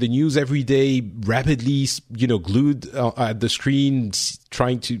watching the news every day, rapidly, glued at the screen,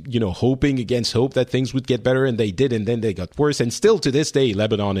 trying to, hoping against hope that things would get better, and they did, and then they got worse. And still to this day,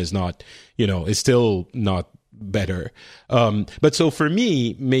 Lebanon is not, is still not better. But so for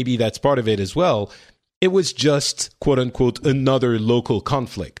me, maybe that's part of it as well. It was just, quote unquote, another local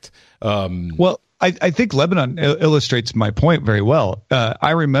conflict. I think Lebanon illustrates my point very well.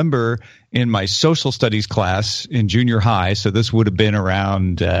 I remember in my social studies class in junior high, so this would have been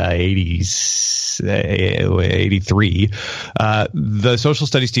around 83, the social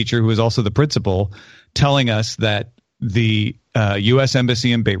studies teacher, who was also the principal, telling us that the U.S.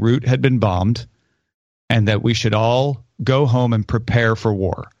 embassy in Beirut had been bombed and that we should all go home and prepare for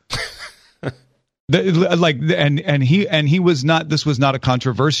war. He was not. This was not a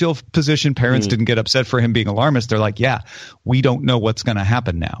controversial position. Parents didn't get upset for him being alarmist. They're like, yeah, we don't know what's going to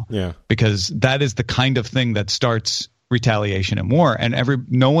happen now. Yeah, because that is the kind of thing that starts retaliation and war, and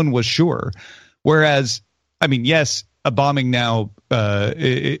no one was sure. Whereas, I mean, yes, a bombing now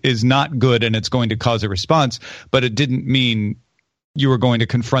is not good, and it's going to cause a response, but it didn't mean you were going to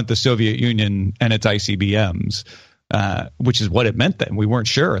confront the Soviet Union and its ICBMs. Which is what it meant then. We weren't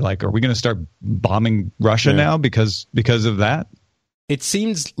sure. Like, are we going to start bombing Russia now because of that? It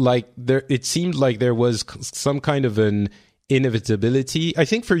seemed like there was some kind of an inevitability. I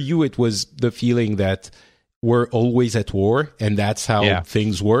think for you, it was the feeling that we're always at war and that's how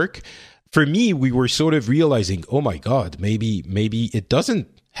things work. For me, we were sort of realizing, oh my God, maybe it doesn't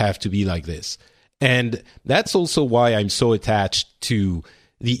have to be like this. And that's also why I'm so attached to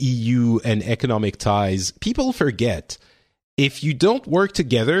the EU and economic ties. People forget, if you don't work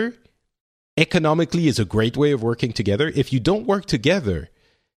together, economically is a great way of working together. If you don't work together,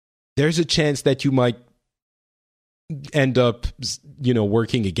 there's a chance that you might end up,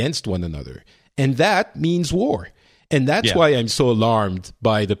 working against one another. And that means war. And that's why I'm so alarmed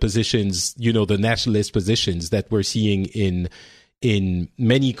by the positions, the nationalist positions that we're seeing in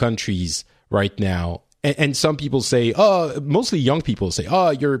many countries right now. And some people say, mostly young people say,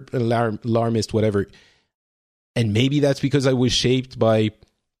 you're an alarmist, whatever. And maybe that's because I was shaped by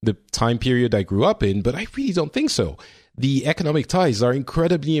the time period I grew up in, but I really don't think so. The economic ties are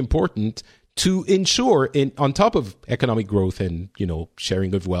incredibly important to ensure, on top of economic growth and,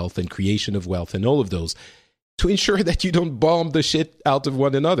 sharing of wealth and creation of wealth and all of those, to ensure that you don't bomb the shit out of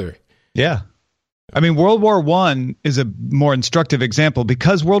one another. Yeah. I mean, World War I is a more instructive example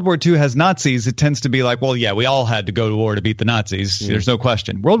because World War II has Nazis. It tends to be like, well, yeah, we all had to go to war to beat the Nazis. There's no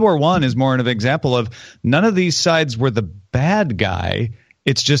question. World War I is more of an example of none of these sides were the bad guy.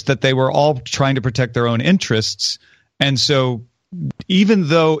 It's just that they were all trying to protect their own interests. And so even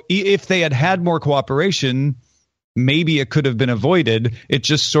though if they had had more cooperation, maybe it could have been avoided. It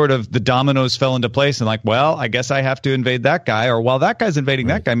just sort of the dominoes fell into place and like, well, I guess I have to invade that guy, or while that guy's invading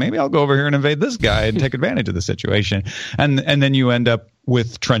that guy, maybe I'll go over here and invade this guy and take advantage of the situation. And then you end up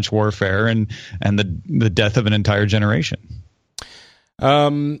with trench warfare and the death of an entire generation.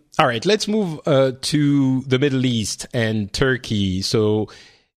 All right, let's move to the Middle East and Turkey. So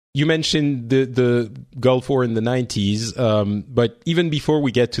you mentioned the Gulf War in the 90s, but even before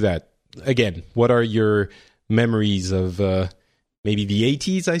we get to that, again, what are your memories of maybe the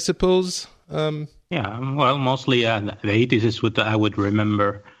 80s, I suppose? Mostly the 80s is what I would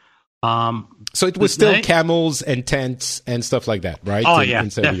remember. So it was still camels and tents and stuff like that, right? Oh,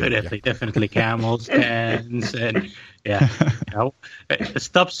 definitely camels, tents, and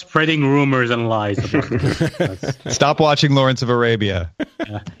stop spreading rumors and lies about it. Stop watching Lawrence of Arabia.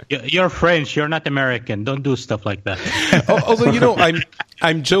 You're French. You're not American. Don't do stuff like that. Although,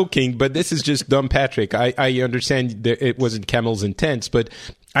 I'm joking, but this is just dumb Patrick. I understand that it wasn't camels and tents, but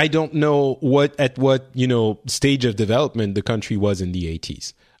I don't know what stage of development the country was in the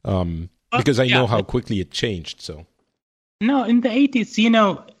 80s. Because I know how quickly it changed. So, no, in the 80s,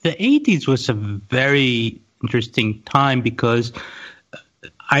 the 80s was a very interesting time because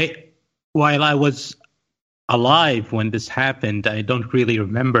while I was alive when this happened, I don't really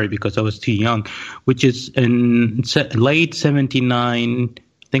remember it because I was too young, which is in late 79, I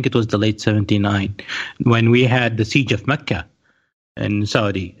think it was the late 79, when we had the siege of Mecca in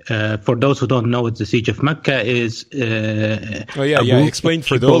Saudi. For those who don't know what the siege of Mecca is, explain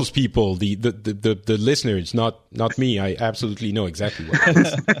for those people, the listeners, not me. I absolutely know exactly what it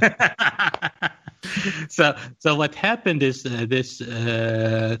is. So what happened is this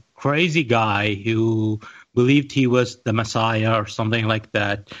crazy guy who believed he was the Messiah or something like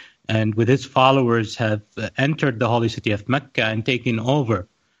that, and with his followers have entered the holy city of Mecca and taken over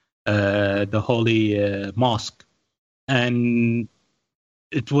the holy mosque. And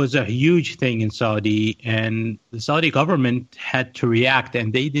it was a huge thing in Saudi, and the Saudi government had to react,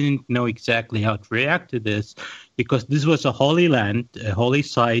 and they didn't know exactly how to react to this because this was a holy land, a holy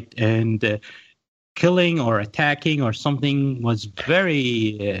site, and killing or attacking or something was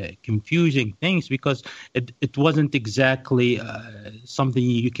very confusing things because it wasn't exactly something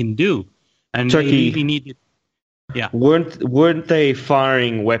you can do. And Turkey he needed... Yeah. Weren't they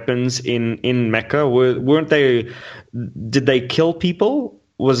firing weapons in Mecca? Weren't they? Did they kill people?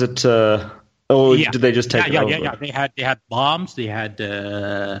 Was it? Or did they just take it over? Yeah. They had bombs. They had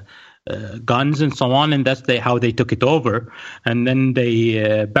guns and so on, and that's how they took it over. And then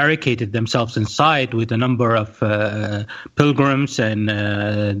they barricaded themselves inside with a number of pilgrims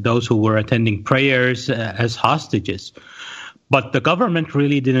and those who were attending prayers as hostages. But the government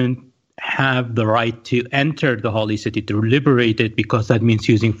really didn't have the right to enter the holy city to liberate it, because that means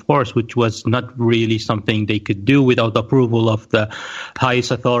using force, which was not really something they could do without approval of the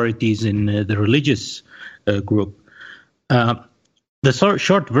highest authorities in the religious group. The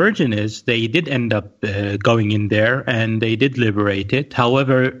short version is they did end up going in there and they did liberate it.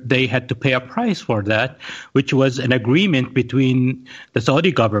 However, they had to pay a price for that, which was an agreement between the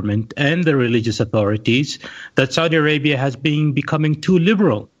Saudi government and the religious authorities that Saudi Arabia has been becoming too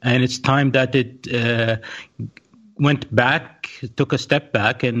liberal. And it's time that it went back, took a step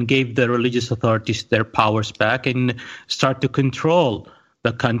back and gave the religious authorities their powers back and start to control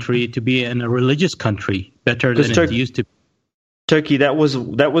the country to be a religious country better than it used to be. Turkey, that was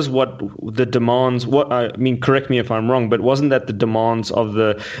what the demands. What I mean, correct me if I'm wrong, but wasn't that the demands of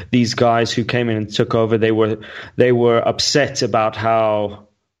these guys who came in and took over? They were upset about how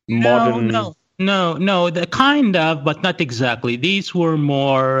modern. No, the kind of, but not exactly. These were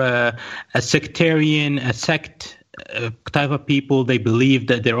more a sectarian, a sect type of people. They believed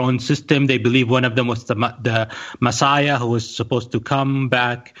that their own system. They believed one of them was the Messiah who was supposed to come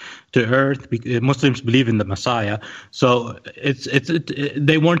back to earth. Muslims believe in the Messiah, so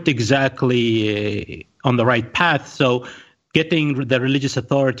they weren't exactly on the right path. So getting the religious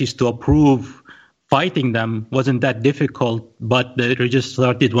authorities to approve fighting them wasn't that difficult, but the religious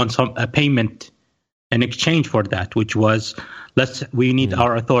authorities want a payment in exchange for that, which was we need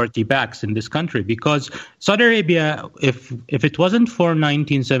our authority back in this country, because Saudi Arabia, if it wasn't for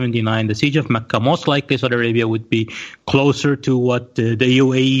 1979, the siege of Mecca, most likely Saudi Arabia would be closer to what the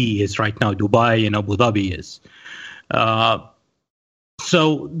UAE is right now, Dubai and Abu Dhabi is.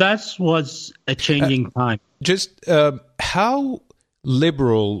 So that was a changing time. Just how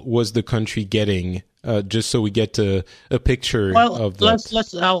liberal was the country getting? Just so we get a picture of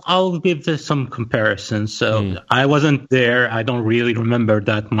that. I'll give this some comparisons. So I wasn't there. I don't really remember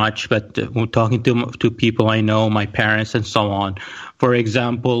that much, but talking to people I know, my parents and so on. For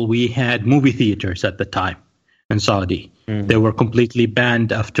example, we had movie theaters at the time in Saudi. They were completely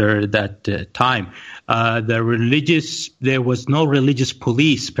banned after that time. There was no religious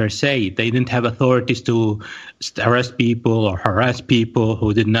police per se. They didn't have authorities to arrest people or harass people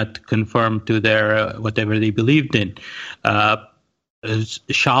who did not conform to their whatever they believed in.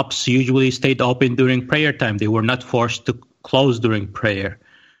 Shops usually stayed open during prayer time. They were not forced to close during prayer.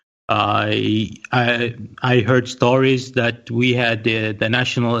 I heard stories that we had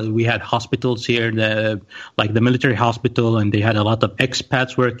we had hospitals here, like the military hospital, and they had a lot of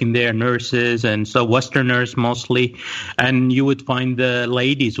expats working there, nurses, and so Westerners mostly. And you would find the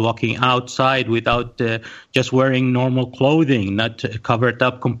ladies walking outside without just wearing normal clothing, not covered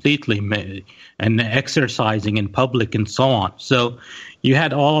up completely, and exercising in public and so on. So you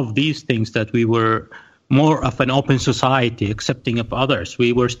had all of these things that we were more of an open society, accepting of others.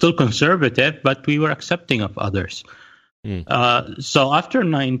 We were still conservative, but we were accepting of others. So after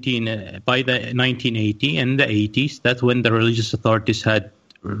by the 1980 and the 80s, that's when the religious authorities had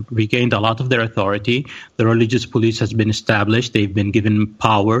regained a lot of their authority. The religious police has been established. They've been given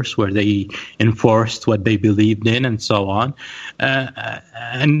powers where they enforced what they believed in and so on.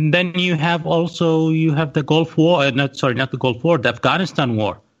 And then you have the Gulf War, not the Gulf War, the Afghanistan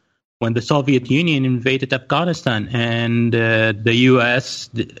War, when the Soviet Union invaded Afghanistan, and the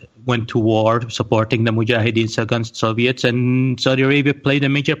U.S. went to war supporting the Mujahideens against Soviets, and Saudi Arabia played a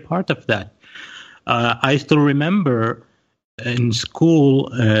major part of that. I still remember in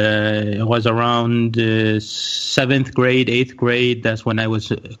school, it was around 7th grade, 8th grade. That's when I was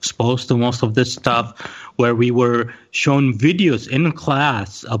exposed to most of this stuff, where we were shown videos in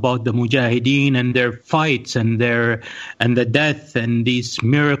class about the Mujahideen and their fights and the death, and these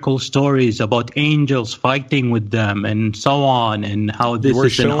miracle stories about angels fighting with them and so on, and how this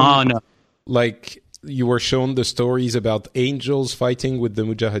is an honor. Like, you were shown the stories about angels fighting with the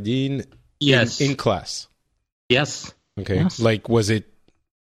Mujahideen in class? Yes. Okay. Yes. Like, was it?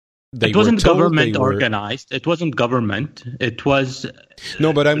 It wasn't government organized. It wasn't government. It was.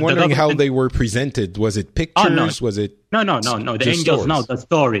 No, but I'm wondering how they were presented. Was it pictures? No. Was it? No. The angels, stories? the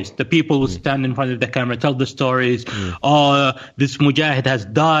stories. The people would stand in front of the camera, tell the stories. Oh, this Mujahid has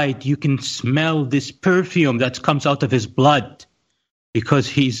died. You can smell this perfume that comes out of his blood, because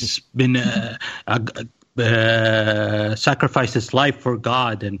he's been sacrificed his life for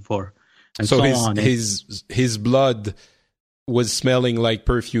God and so on. His blood was smelling like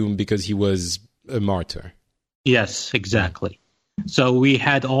perfume because he was a martyr. Yes, exactly. So we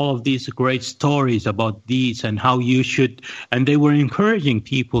had all of these great stories about these and how you should, and they were encouraging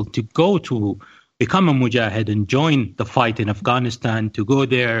people to go to become a mujahid and join the fight in Afghanistan. To go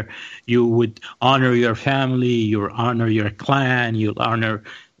there, you would honor your family, you honor your clan, you'll honor,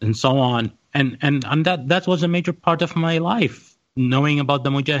 and so on. And that was a major part of my life, knowing about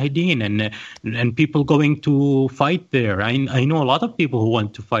the Mujahideen and people going to fight there. I know a lot of people who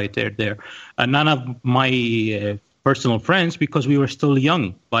went to fight there. None of my personal friends, because we were still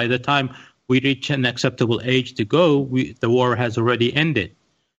young. By the time we reached an acceptable age to go, the war has already ended.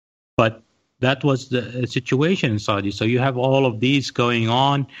 But that was the situation in Saudi. So you have all of these going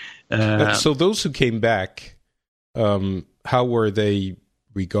on. So those who came back, how were they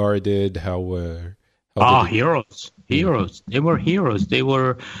regarded? Heroes. They were heroes. They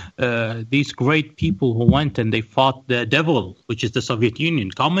were these great people who went and they fought the devil, which is the Soviet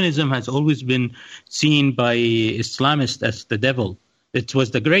Union. Communism has always been seen by Islamists as the devil. It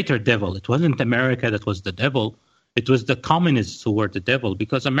was the greater devil. It wasn't America that was the devil. It was the communists who were the devil,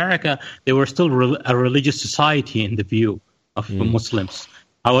 because America, they were still a religious society in the view of Muslims.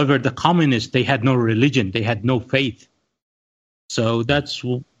 However, the communists, they had no religion. They had no faith. So that's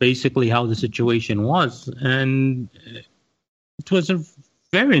basically how the situation was. And it was a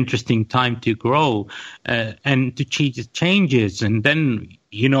very interesting time to grow and to changes. And then,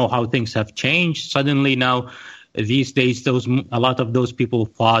 you know how things have changed. Suddenly now, these days, a lot of those people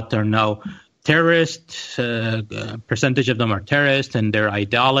who fought are now terrorists. Percentage of them are terrorists, and their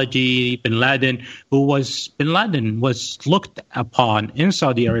ideology. Bin Laden was looked upon in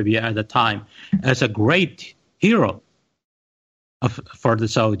Saudi Arabia at the time as a great hero for the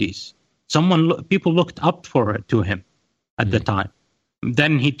Saudis. People looked up to him at the time.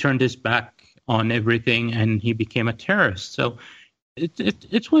 Then he turned his back on everything and he became a terrorist. So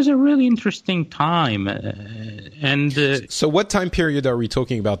it was a really interesting time. So what time period are we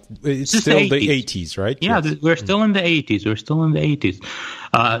talking about? It's still the 80s, right? Yeah, yes. We're still in the 80s.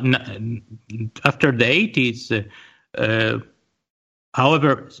 After the 80s,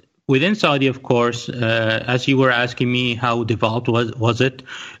 however, within Saudi, of course, as you were asking me, how developed was it?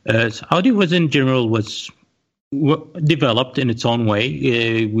 Saudi was in general developed in its own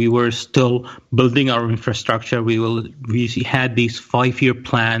way. We were still building our infrastructure. We had these 5-year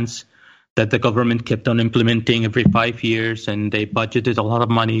plans that the government kept on implementing every 5 years, and they budgeted a lot of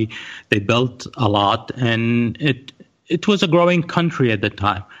money. They built a lot, and it was a growing country at the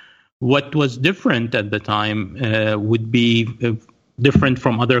time. What was different at the time would be different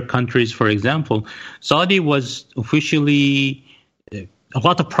from other countries. For example, Saudi was officially, a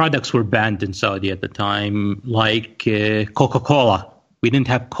lot of products were banned in Saudi at the time, like Coca-Cola. We didn't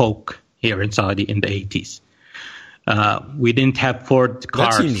have Coke here in Saudi in the 80s. We didn't have Ford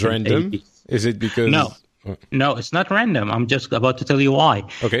cars. That seems random. Is it because... No, it's not random. I'm just about to tell you why.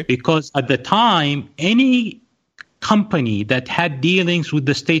 Okay. Because at the time, any company that had dealings with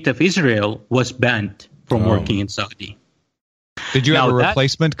the state of Israel was banned from working in Saudi. Did you have a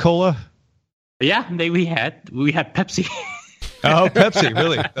replacement cola? Yeah, we had Pepsi. Oh, Pepsi,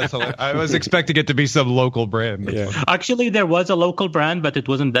 really? That's I was expecting it to be some local brand. Yeah. Actually, there was a local brand, but it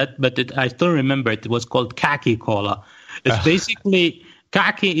wasn't that. But I still remember it. It was called Khaki Cola. It's basically,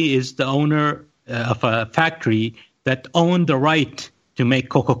 Khaki is the owner of a factory that owned the right to make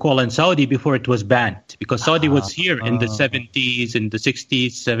Coca-Cola in Saudi before it was banned. Because Saudi was here in the 70s, in the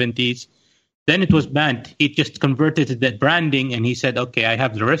 60s, 70s. Then it was banned. He just converted to that branding, and he said, okay, I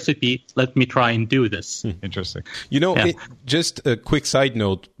have the recipe. Let me try and do this. Interesting. You know, just a quick side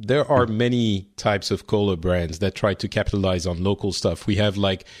note, there are many types of cola brands that try to capitalize on local stuff. We have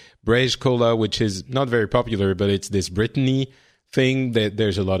like Brege Cola, which is not very popular, but it's this Brittany thing that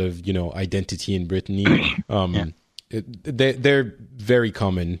there's a lot of, identity in Brittany. They're very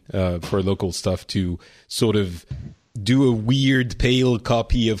common for local stuff to sort of do a weird pale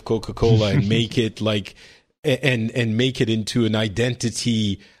copy of Coca-Cola and make it like and make it into an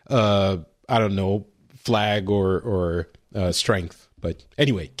identity flag or strength. But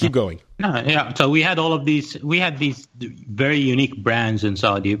anyway, keep going. So we had all of these. We had these very unique brands in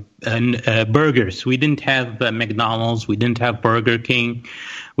Saudi and burgers. We didn't have McDonald's. We didn't have Burger King.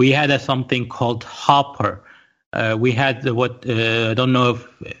 We had something called Hopper. We had I don't know if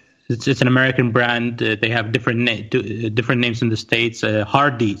it's an American brand. They have different names in the States,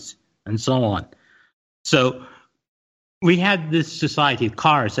 Hardee's and so on. So we had this society,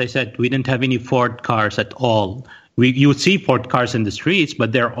 cars. I said we didn't have any Ford cars at all. You would see Ford cars in the streets,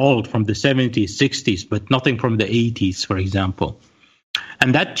 but they're old, from the 70s, 60s, but nothing from the 80s, for example.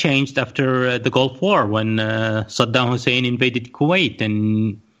 And that changed after the Gulf War, when Saddam Hussein invaded Kuwait.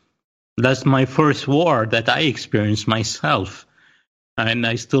 And that's my first war that I experienced myself. And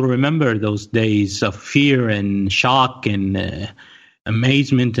I still remember those days of fear and shock and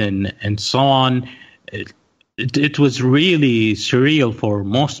amazement and so on. It was really surreal for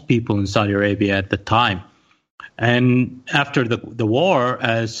most people in Saudi Arabia at the time. And after the war,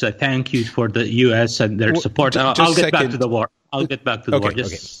 as a thank you for the U.S. and their support, I'll get back to the war.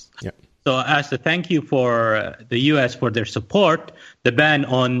 Yeah. So as a thank you for the U.S. for their support, the ban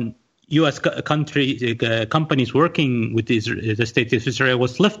on U.S. companies working with the state of Israel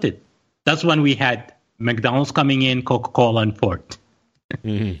was lifted. That's when we had McDonald's coming in, Coca-Cola, and Ford.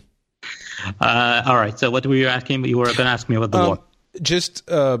 Mm-hmm. All right. So what were you asking? You were going to ask me about the war. Just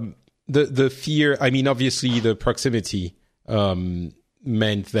the fear. I mean, obviously, the proximity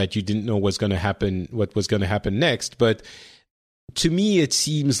meant that you didn't know what was going to happen next. But to me, it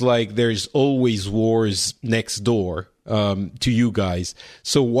seems like there's always wars next door to you guys.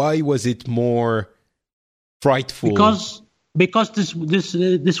 So why was it more frightful? Because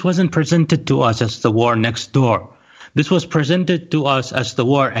this wasn't presented to us as the war next door. This was presented to us as the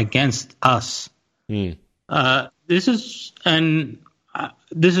war against us. This is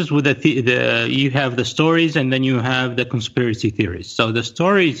with you have the stories, and then you have the conspiracy theories. So the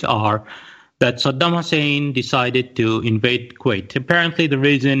stories are that Saddam Hussein decided to invade Kuwait. Apparently, the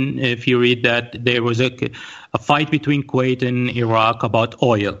reason, if you read that, there was a fight between Kuwait and Iraq about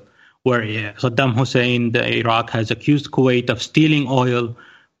oil, where Saddam Hussein, Iraq, has accused Kuwait of stealing oil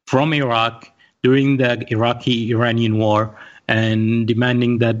from Iraq during the Iraqi-Iranian war, and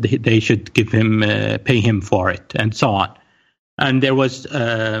demanding that they should pay him for it, and so on. And there was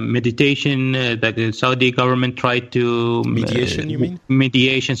mediation that the Saudi government tried to... Mediation, you mean?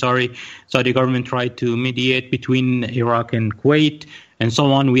 Mediation, sorry. Saudi government tried to mediate between Iraq and Kuwait, and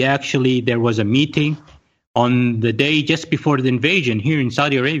so on. There was a meeting on the day just before the invasion here in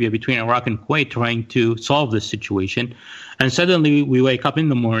Saudi Arabia between Iraq and Kuwait, trying to solve the situation. And suddenly we wake up in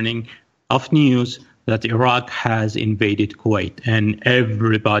the morning of news that Iraq has invaded Kuwait, and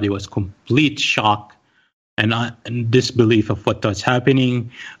everybody was complete shock and disbelief of what was happening.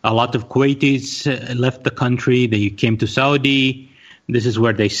 A lot of Kuwaitis left the country. They came to Saudi. This is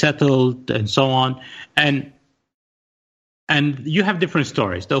where they settled, and so on. And you have different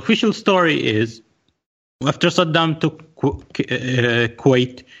stories. The official story is, after Saddam took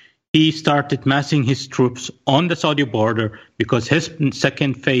Kuwait, he started massing his troops on the Saudi border, because his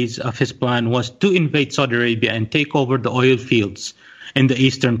second phase of his plan was to invade Saudi Arabia and take over the oil fields in the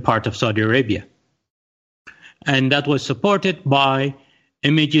eastern part of Saudi Arabia. And that was supported by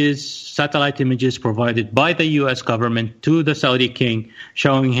satellite images provided by the U.S. government to the Saudi king,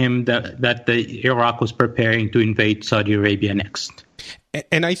 showing him that Iraq was preparing to invade Saudi Arabia next.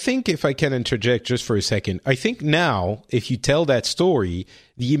 And I think, if I can interject just for a second, I think now, if you tell that story,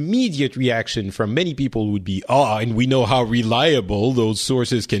 the immediate reaction from many people would be, and we know how reliable those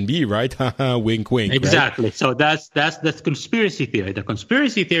sources can be, right? Wink, wink. Exactly. Right? So that's the conspiracy theory. The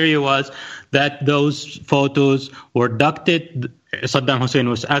conspiracy theory was that those photos were ducted. Saddam Hussein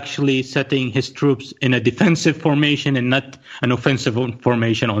was actually setting his troops in a defensive formation and not an offensive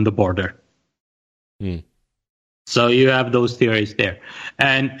formation on the border. So you have those theories there.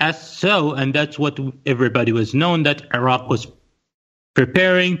 And that's what everybody was known, that Iraq was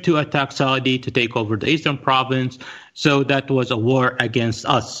preparing to attack Saudi to take over the eastern province. So that was a war against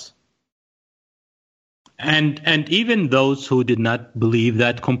us. And even those who did not believe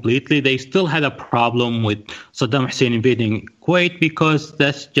that completely, they still had a problem with Saddam Hussein invading Kuwait, because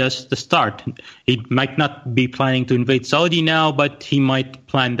that's just the start. He might not be planning to invade Saudi now, but he might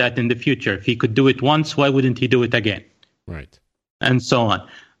plan that in the future. If he could do it once, why wouldn't he do it again? Right. And so on.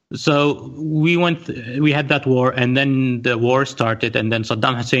 So we had that war, and then the war started, and then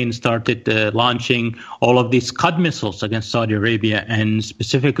Saddam Hussein started launching all of these Scud missiles against Saudi Arabia, and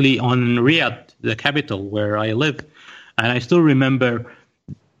specifically on Riyadh, the capital where I live. And I still remember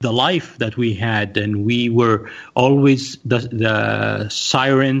the life that we had, and we were always the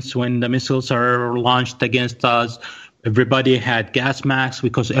sirens when the missiles are launched against us. Everybody had gas masks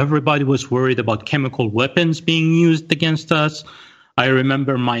because everybody was worried about chemical weapons being used against us. I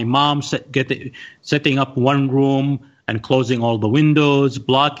remember my mom setting up one room and closing all the windows,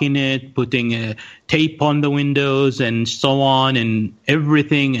 blocking it, putting tape on the windows and so on and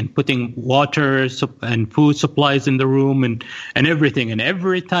everything, and putting water and food supplies in the room and everything. And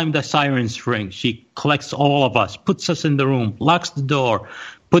every time the sirens ring, she collects all of us, puts us in the room, locks the door,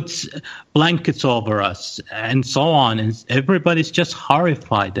 puts blankets over us, and so on. And everybody's just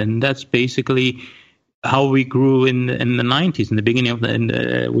horrified. And that's basically how we grew in the 90s, in the beginning of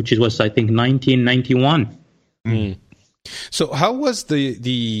which was, I think, 1991. Mm. So how was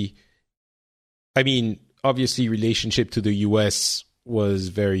the I mean, obviously relationship to the US was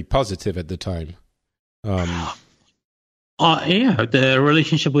very positive at the time. Yeah, the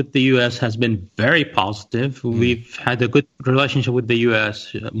relationship with the U.S. has been very positive. We've had a good relationship with the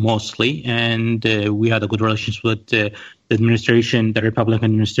U.S. Mostly, and we had a good relationship with the administration, the Republican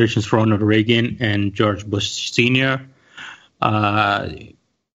administrations, Ronald Reagan and George Bush Sr.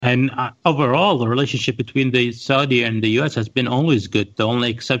 And overall, the relationship between the Saudi and the U.S. has been always good. The only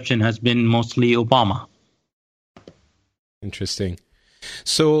exception has been mostly Obama. Interesting.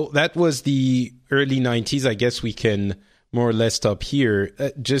 So that was the early 90s. I guess we can more or less stop here.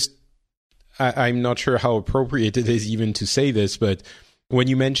 I'm not sure how appropriate it is even to say this, but when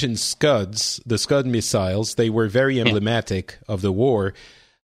you mentioned Scuds, the Scud missiles, they were very emblematic of the war.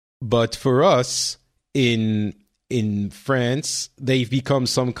 But for us in France, they've become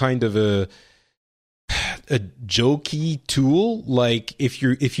some kind of a jokey tool. Like if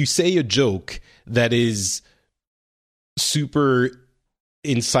you say a joke that is super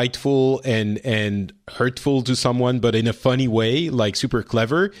insightful and hurtful to someone, but in a funny way, like super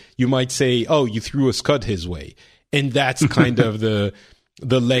clever, you might say, "Oh, you threw a Scud his way," and that's kind of the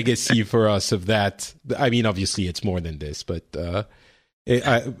legacy for us of that. I mean, obviously, it's more than this, but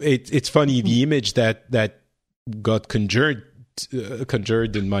it's funny. The image that got conjured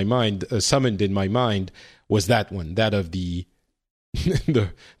in my mind, summoned in my mind, was that one, that of the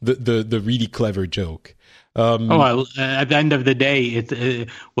the really clever joke. Well, at the end of the day,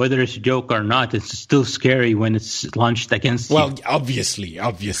 whether it's a joke or not, it's still scary when it's launched against you. Well, obviously.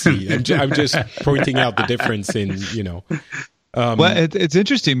 I'm just pointing out the difference in, well, it's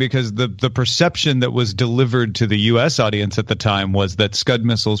interesting because the perception that was delivered to the U.S. audience at the time was that Scud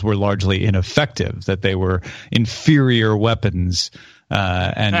missiles were largely ineffective, that they were inferior weapons,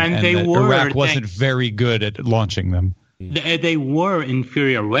 and that Iraq wasn't very good at launching them. They were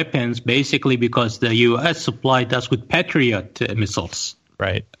inferior weapons, basically because the U.S. supplied us with Patriot missiles.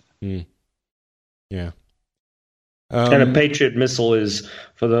 Right. Mm. Yeah. And a Patriot missile is,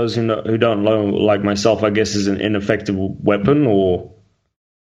 for those who don't know, like myself, I guess, is an ineffective weapon, or...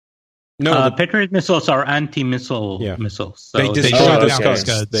 No, Patriot missiles are anti-missile missiles. So they destroy the Scuds,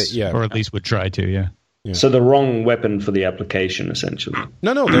 or at least would try to, yeah. So the wrong weapon for the application, essentially.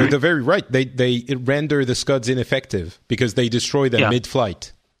 No, they're very right. They render the Scuds ineffective because they destroy them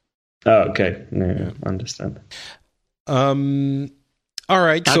mid-flight. Oh, okay. Yeah, I understand. All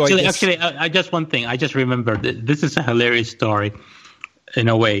right. Actually, I just one thing. I just remembered. This is a hilarious story, in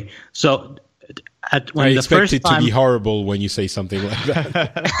a way. So, when I the expect first it to be horrible when you say something like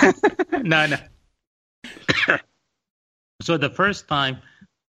that. No. So the first time.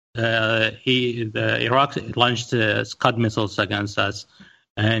 Iraq launched Scud missiles against us,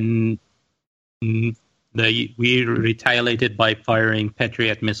 and we retaliated by firing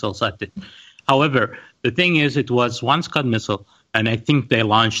Patriot missiles at it. However, the thing is, it was one Scud missile, and I think they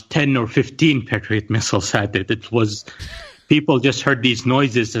launched 10 or 15 Patriot missiles at it. It was, people just heard these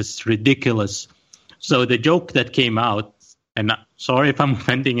noises as ridiculous. So the joke that came out, and sorry if I'm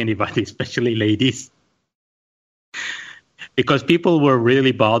offending anybody, especially ladies, because people were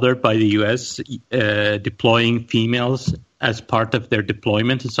really bothered by the U.S. Deploying females as part of their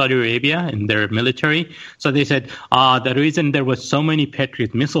deployment in Saudi Arabia in their military. So they said, the reason there was so many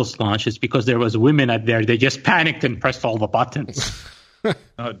Patriot missiles launched is because there was women out there. They just panicked and pressed all the buttons. Oh,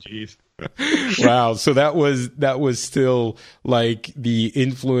 jeez. Wow. So that was still like the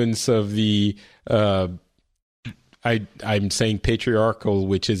influence of the... I'm saying patriarchal,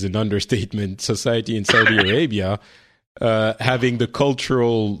 which is an understatement, society in Saudi Arabia, having the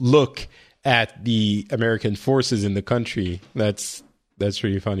cultural look at the American forces in the country. That's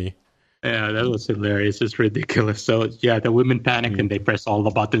really funny. Yeah, that was hilarious. It's ridiculous. So, yeah, the women panicked and they pressed all the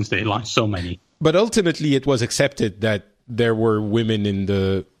buttons. They launched so many. But ultimately, it was accepted that there were women in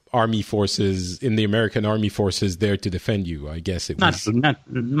the army forces, in the American army forces, there to defend you. I guess it was not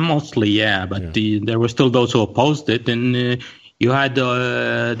mostly, yeah, but there were still those who opposed it, and you had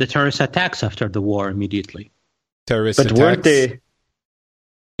the terrorist attacks after the war immediately. Terrorist attacks. Weren't they?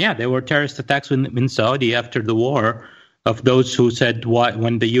 Yeah, there were terrorist attacks in Saudi after the war. of those who said why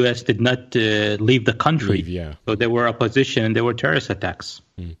when the U.S. did not leave the country. So there were opposition and there were terrorist attacks.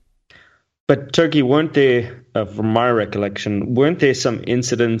 But Turkey, weren't there, from my recollection, weren't there some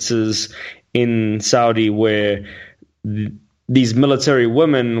incidences in Saudi where these military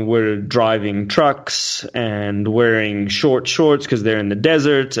women were driving trucks and wearing short shorts because they're in the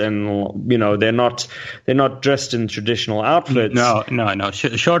desert, and they're not dressed in traditional outfits? No.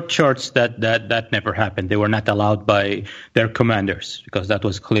 Short shorts, that never happened. They were not allowed by their commanders because that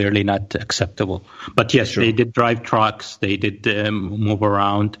was clearly not acceptable. But yes, They did drive trucks. They did move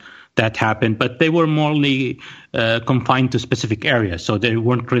around. That happened, but they were mostly confined to specific areas, so they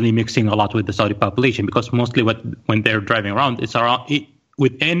weren't really mixing a lot with the Saudi population, because mostly when they're driving around, it's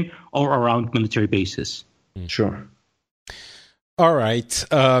within or around military bases. Sure. All right.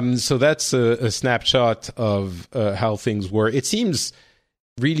 So that's a snapshot of how things were. It seems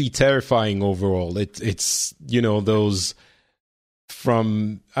really terrifying overall. It's those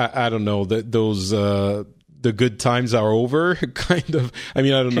from I don't know those. The good times are over, kind of. I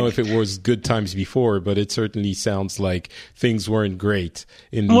mean, I don't know if it was good times before, but it certainly sounds like things weren't great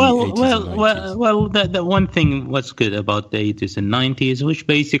in the 80s and 90s. Well, the one thing was good about the 80s and 90s, which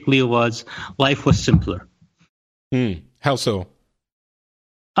basically was life was simpler. How so?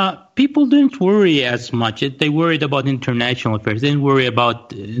 People didn't worry as much. They worried about international affairs. They didn't worry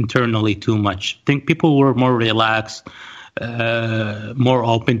about internally too much. I think people were more relaxed, more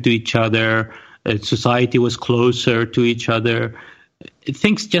open to each other. Society was closer to each other.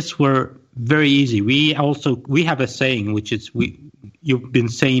 Things just were very easy. We have a saying, which is you've been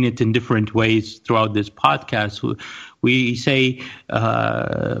saying it in different ways throughout this podcast. We say,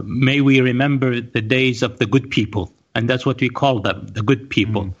 may we remember the days of the good people. And that's what we call them, the good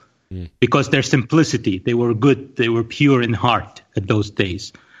people. Because their simplicity, they were good, they were pure in heart at those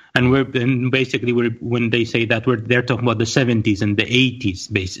days. And basically, when they say that, they're talking about the 70s and the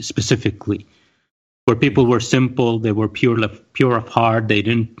 80s specifically, where people were simple, they were pure of heart,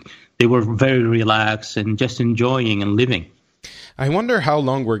 they were very relaxed and just enjoying and living. I wonder how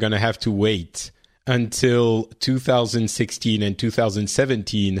long we're going to have to wait until 2016 and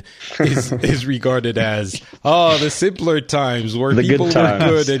 2017 is regarded as the simpler times where people were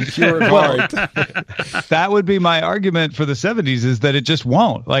good and pure of heart. That would be my argument for the 70s, is that it just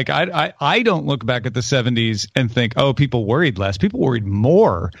won't. Like I don't look back at the 70s and think, oh, people worried less. People worried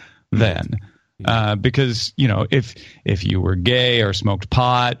more then. Because, if you were gay or smoked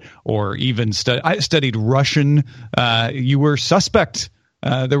pot or even I studied Russian, you were suspect.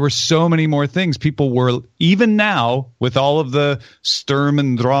 There were so many more things. People were, even now, with all of the Sturm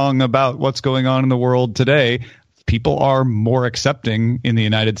und Drang about what's going on in the world today, people are more accepting in the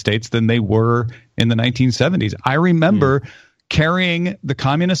United States than they were in the 1970s. I remember carrying the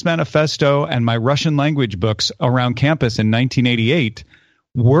Communist Manifesto and my Russian language books around campus in 1988,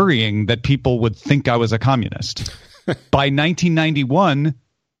 worrying that people would think I was a communist. By 1991,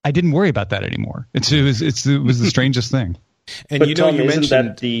 I didn't worry about that anymore. It was the strangest thing. And but Tom, isn't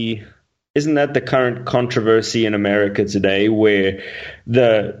that the current controversy in America today, where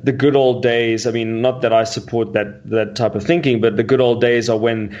the good old days? I mean, not that I support that type of thinking, but the good old days are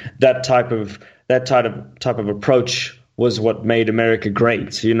when that type of approach was what made America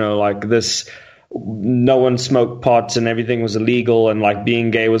great. Like this. No one smoked pots and everything was illegal, and like being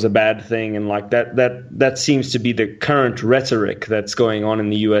gay was a bad thing, and like that seems to be the current rhetoric that's going on in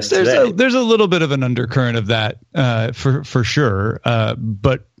the U.S. today. There's a little bit of an undercurrent of that for sure,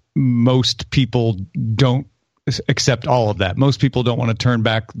 but most people don't accept all of that. Most people don't want to turn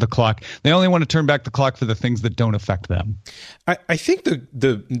back the clock. They only want to turn back the clock for the things that don't affect them. I think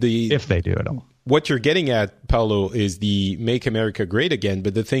the if they do at all. What you're getting at, Paolo, is the "Make America Great Again,"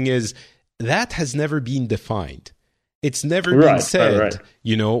 but the thing is, that has never been defined. It's never been said, right.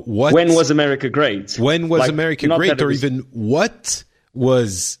 What... When was America great? When was America great, or even what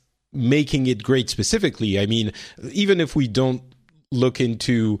was making it great specifically? I mean, even if we don't look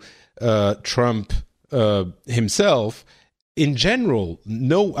into Trump himself, in general,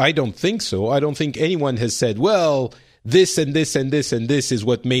 no, I don't think so. I don't think anyone has said, well, this and this and this and this is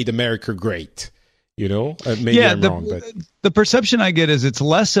what made America great. Maybe I'm wrong. But the perception I get is it's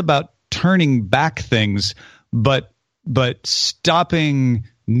less about turning back things, but stopping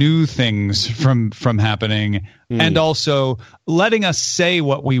new things from happening, and also letting us say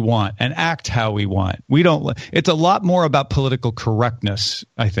what we want and act how we want. It's a lot more about political correctness,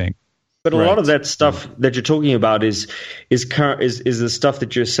 I think. But a lot of that stuff that you're talking about is the stuff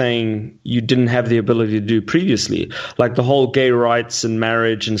that you're saying you didn't have the ability to do previously, like the whole gay rights and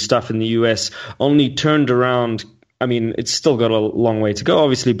marriage and stuff in the U.S. only turned around I mean, it's still got a long way to go,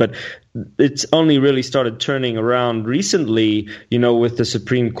 obviously, but it's only really started turning around recently, with the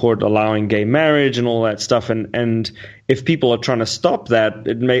Supreme Court allowing gay marriage and all that stuff. And if people are trying to stop that,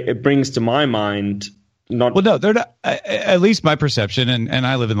 it brings to my mind not. Well, no, they're not. At least my perception, and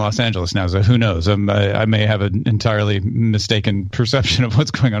I live in Los Angeles now, so who knows? I may have an entirely mistaken perception of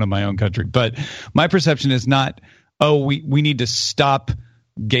what's going on in my own country. But my perception is not, we need to stop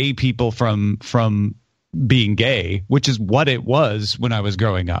gay people from being gay, which is what it was when I was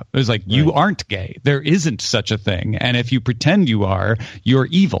growing up. It was like, you aren't gay. There isn't such a thing. And if you pretend you are, you're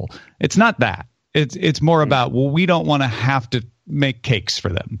evil. It's not that. It's more about, we don't want to have to make cakes for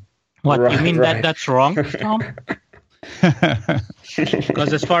them. What, you mean that's wrong, Tom?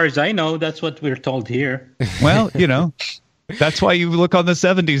 Because as far as I know, that's what we're told here. Well, that's why you look on the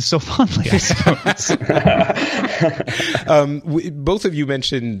 70s so fondly, I suppose. Both of you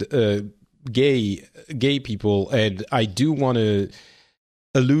mentioned gay people, and I do want to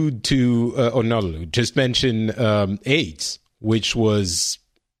just mention AIDS, which was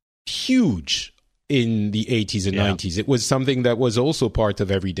huge in the 80s and 90s. It was something that was also part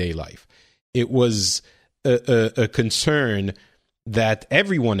of everyday life. It was a concern that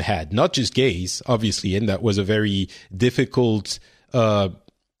everyone had, not just gays, obviously, and that was a very difficult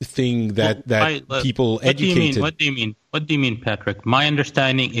thing that people educated. What do you mean, Patrick? My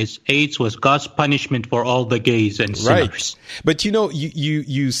understanding is AIDS was God's punishment for all the gays and sinners. Right. But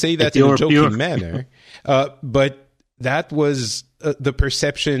you say that in a joking manner, but that was the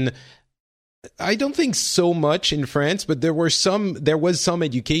perception. I don't think so much in France, but there was some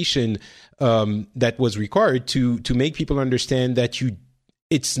education that was required to make people understand that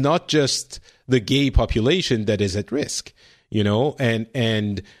it's not just the gay population that is at risk,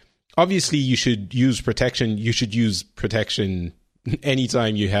 and obviously you should use protection. You should use protection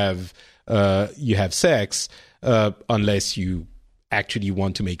anytime you have sex, unless you actually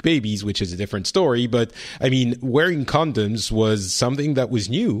want to make babies, which is a different story. But I mean, wearing condoms was something that was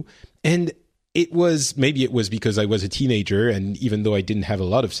new, and maybe it was because I was a teenager, and even though I didn't have a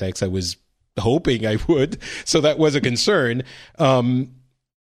lot of sex, I was hoping I would. So that was a concern.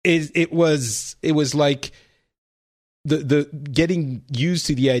 It was like the getting used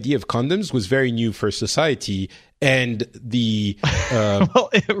to the idea of condoms was very new for society, and the well,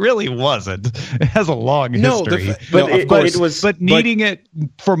 it really wasn't. It has a long history, but needing it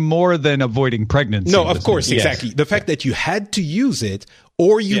for more than avoiding pregnancy. No, of course, exactly. The fact that you had to use it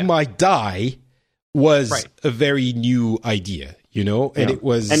or you might die was a very new idea, and it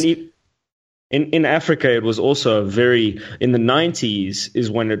was. And in Africa, it was also in the 90s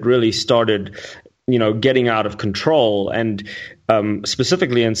is when it really started, getting out of control. And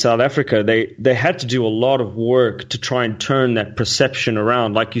specifically in South Africa, they had to do a lot of work to try and turn that perception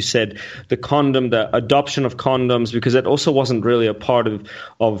around. Like you said, the adoption of condoms, because it also wasn't really a part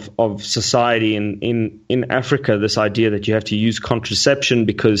of society in Africa, this idea that you have to use contraception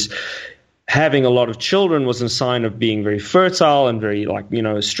because having a lot of children was a sign of being very fertile and very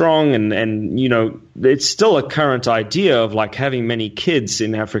strong, and it's still a current idea of having many kids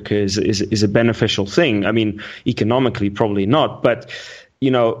in Africa is a beneficial thing. I mean, economically probably not, but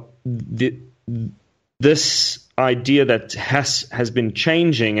this idea that has been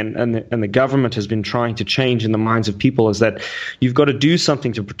changing and the government has been trying to change in the minds of people is that you've got to do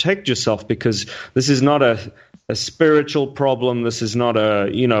something to protect yourself, because this is not a spiritual problem. This is not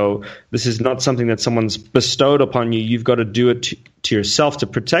this is not something that someone's bestowed upon you. You've got to do it to yourself to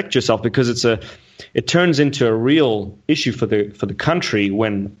protect yourself, because it turns into a real issue for the country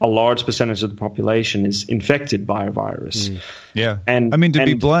when a large percentage of the population is infected by a virus. Yeah. And I mean, to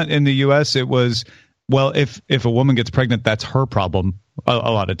be blunt, in the US, it was, well, if a woman gets pregnant, that's her problem a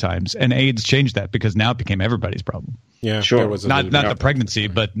lot of times. And AIDS changed that, because now it became everybody's problem. Yeah, sure. Not the pregnancy,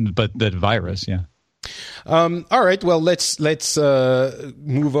 but the virus. Yeah. All right. Well, let's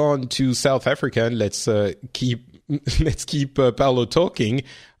move on to South Africa, and let's keep Paolo talking.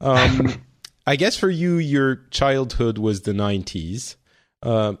 I guess for you, your childhood was the 90s.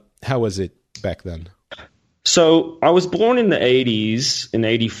 How was it back then? So I was born in the 80s, in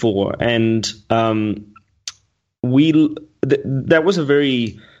 84, and that was a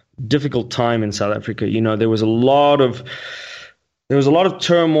very difficult time in South Africa. There was a lot of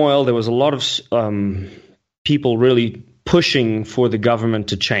turmoil. There was a lot of people really pushing for the government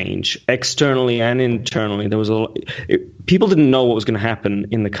to change externally and internally. There was people didn't know what was going to happen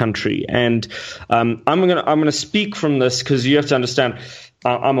in the country, and I'm going to speak from this because you have to understand.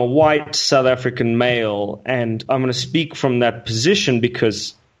 I'm a white South African male, and I'm going to speak from that position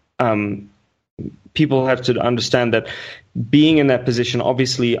because people have to understand that being in that position,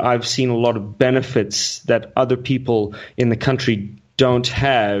 obviously, I've seen a lot of benefits that other people in the country don't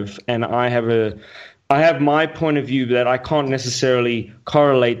have, and I have my point of view that I can't necessarily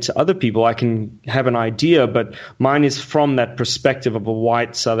correlate to other people. I can have an idea, but mine is from that perspective of a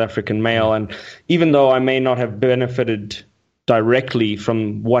white South African male. And even though I may not have benefited directly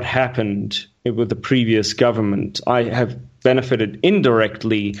from what happened with the previous government, I have benefited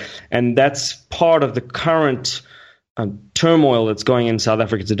indirectly, and that's part of the current turmoil that's going in South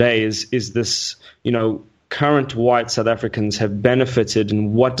Africa today. Is this, current white South Africans have benefited,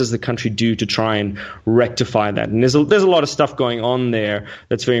 and what does the country do to try and rectify that? And there's a lot of stuff going on there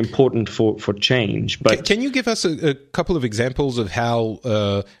that's very important for change. But can you give us a couple of examples of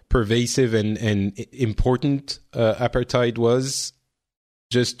how pervasive and important apartheid was?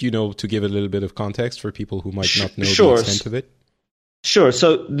 Just, to give a little bit of context for people who might not know the extent of it. Sure.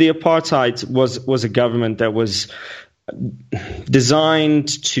 So the apartheid was a government that was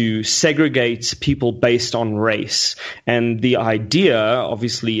designed to segregate people based on race. And the idea,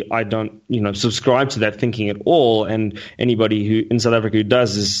 obviously, I don't, subscribe to that thinking at all. And anybody who in South Africa who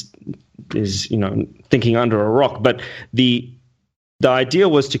does is thinking under a rock. But the idea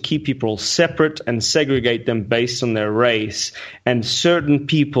was to keep people separate and segregate them based on their race. And certain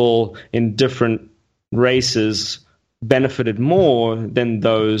people in different races benefited more than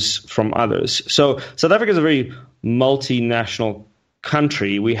those from others. So South Africa is a very multinational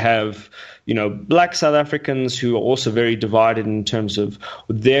country. We have, black South Africans who are also very divided in terms of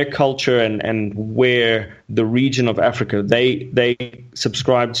their culture and where the region of Africa they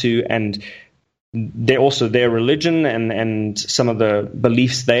subscribe to, and they also their religion and some of the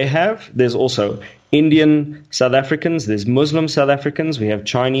beliefs they have. There's also Indian South Africans, there's Muslim South Africans, we have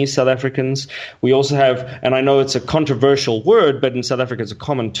Chinese South Africans. We also have, and I know it's a controversial word, but in South Africa it's a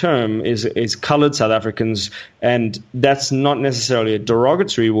common term, is colored South Africans. And that's not necessarily a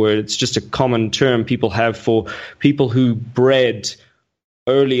derogatory word, it's just a common term people have for people who bred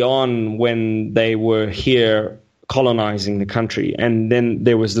early on when they were here colonizing the country. And then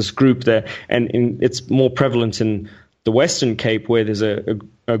there was this group there, and it's more prevalent in the Western Cape, where there's a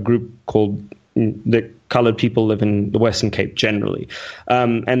group called the colored people live in the Western Cape generally.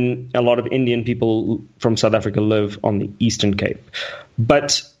 And a lot of Indian people from South Africa live on the Eastern Cape.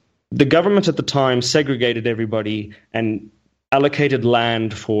 But the government at the time segregated everybody and allocated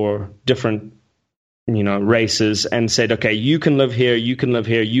land for different races, and said, okay, you can live here, you can live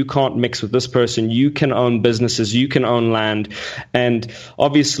here, you can't mix with this person, you can own businesses, you can own land. And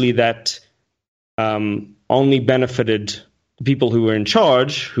obviously that only benefited the people who were in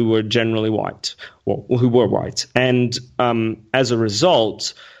charge, who were generally white, or who were white. And as a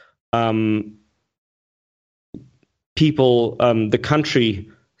result, the country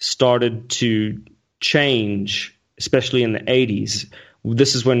started to change, especially in the 80s.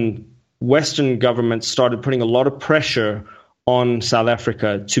 This is when Western governments started putting a lot of pressure on South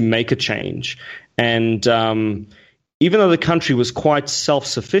Africa to make a change. And even though the country was quite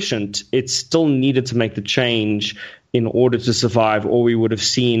self-sufficient, it still needed to make the change in order to survive, or we would have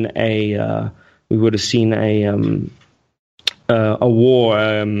seen a war,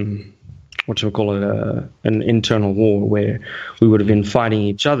 what do we call it, an internal war, where we would have been fighting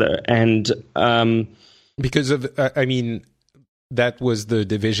each other. And because of, that was the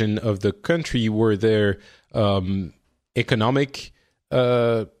division of the country. Were there economic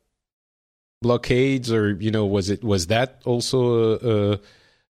blockades, or was that also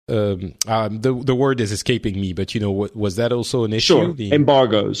the word is escaping me, but was that also an issue? Sure,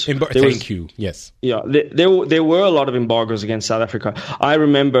 embargoes. Thank you. Yes. Yeah, there were a lot of embargoes against South Africa. I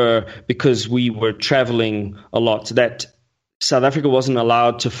remember, because we were traveling a lot, that South Africa wasn't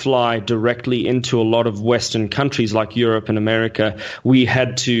allowed to fly directly into a lot of Western countries like Europe and America. We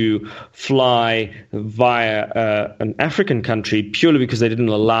had to fly via an African country, purely because they didn't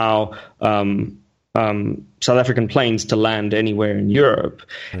allow South African planes to land anywhere in Europe.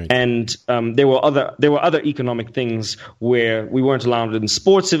 Right. And there were other economic things where we weren't allowed in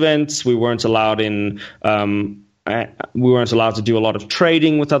sports events. We weren't allowed to do a lot of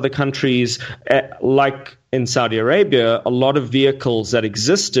trading with other countries. Like in Saudi Arabia, a lot of vehicles that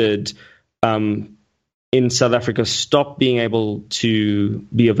existed in South Africa stopped being able to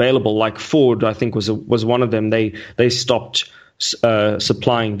be available. Like Ford, I think, was one of them. They stopped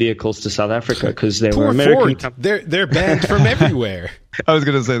supplying vehicles to South Africa because they were American. They're banned from everywhere. I was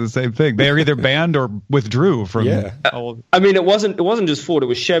going to say the same thing. They are either banned or withdrew from. Yeah. It wasn't just Ford. It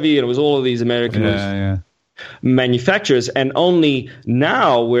was Chevy, and it was all of these American manufacturers. And only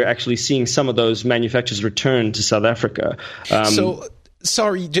now we're actually seeing some of those manufacturers return to South Africa. So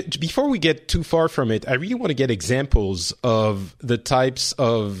sorry, before we get too far from it, I really want to get examples of the types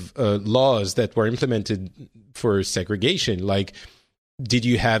of laws that were implemented for segregation. Like, did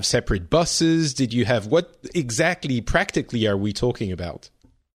you have separate buses? Did you have, what exactly practically are we talking about?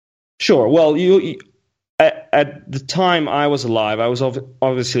 Sure. Well, at the time I was alive, I was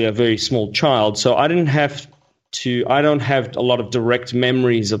obviously a very small child, so I don't have a lot of direct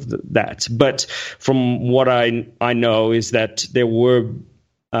memories of that. But from what I know is that there were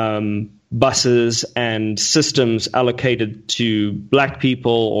buses and systems allocated to black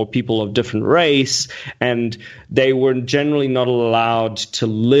people or people of different race, and they were generally not allowed to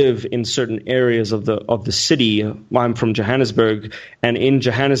live in certain areas of the city. I'm from Johannesburg, and in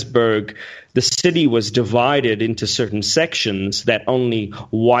Johannesburg, the city was divided into certain sections that only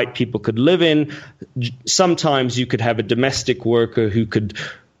white people could live in. Sometimes you could have a domestic worker who could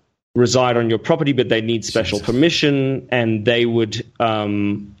reside on your property, but they need special permission, and they would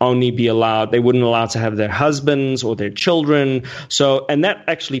only be allowed, they wouldn't allow to have their husbands or their children. So, and that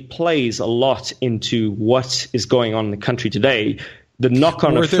actually plays a lot into what is going on in the country today. The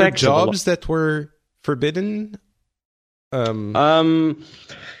knock-on effects. Were there jobs that were forbidden? Do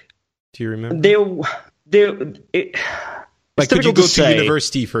you remember? Like, could you go to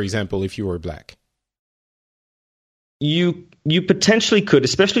university, for example, if you were black? You potentially could,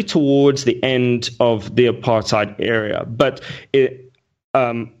 especially towards the end of the apartheid era, but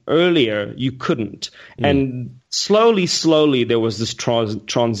earlier you couldn't. And slowly there was this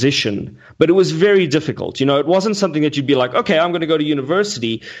transition, but it was very difficult. You know, it wasn't something that you'd be like, okay, I'm going to go to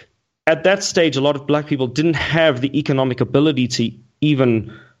university. At that stage, a lot of black people didn't have the economic ability to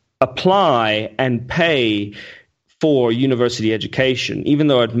even apply and pay for university education, even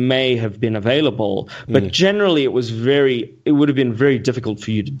though it may have been available. But generally, it would have been very difficult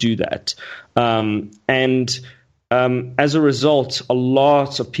for you to do that. As a result, a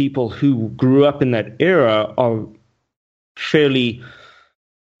lot of people who grew up in that era are they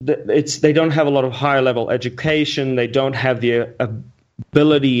don't have a lot of higher level education. They don't have the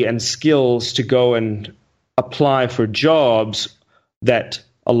ability and skills to go and apply for jobs that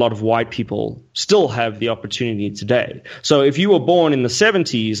a lot of white people still have the opportunity today. So if you were born in the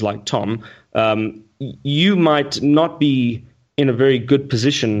 70s, like Tom, you might not be in a very good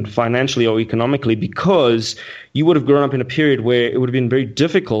position financially or economically, because you would have grown up in a period where it would have been very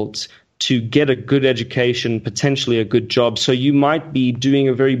difficult to get a good education, potentially a good job. So you might be doing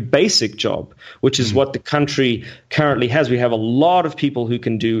a very basic job, which is what the country currently has. We have a lot of people who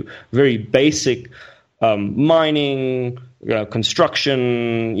can do very basic mining,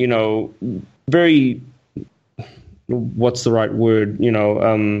 construction, very, what's the right word?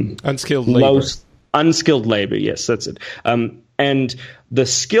 Unskilled labor. Unskilled labor, yes, that's it. And the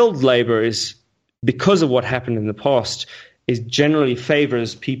skilled labor is, because of what happened in the past, is generally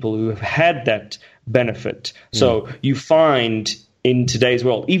favors people who have had that benefit. So you find in today's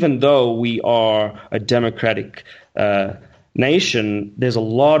world, even though we are a democratic nation, there's a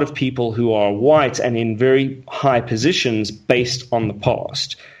lot of people who are white and in very high positions based on the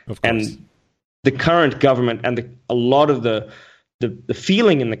past. And the current government and a lot of the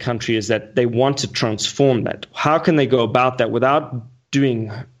feeling in the country is that they want to transform that. How can they go about that without doing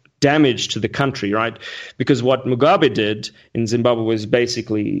damage to the country, right? Because what Mugabe did in Zimbabwe was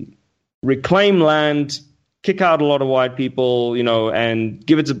basically reclaim land, kick out a lot of white people, and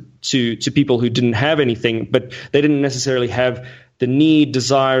give it to people who didn't have anything, but they didn't necessarily have the need,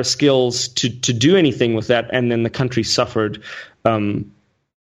 desire, skills to do anything with that, and then the country suffered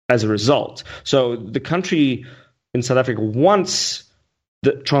as a result. So the country in South Africa wants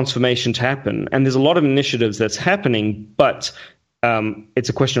the transformation to happen, and there's a lot of initiatives that's happening, but it's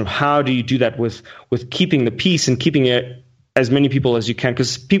a question of how do you do that with keeping the peace and keeping it as many people as you can,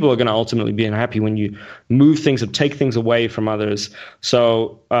 because people are going to ultimately be unhappy when you move things or take things away from others.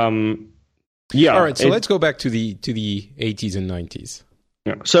 So, yeah. All right. So let's go back to the 80s and 90s.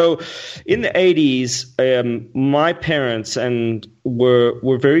 Yeah. So in the 80s, my parents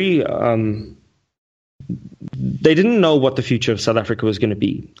were very, they didn't know what the future of South Africa was going to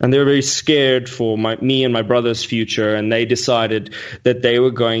be. And they were very scared for me and my brother's future. And they decided that they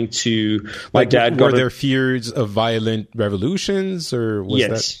were going to, were there fears of violent revolutions, or was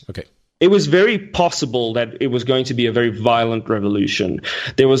yes. that? Okay. It was very possible that it was going to be a very violent revolution.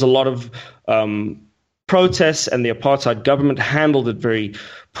 There was a lot of protests, and the apartheid government handled it very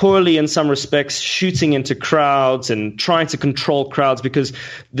poorly in some respects, shooting into crowds and trying to control crowds, because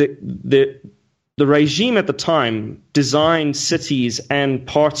the regime at the time designed cities and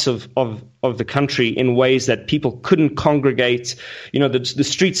parts of the country in ways that people couldn't congregate. The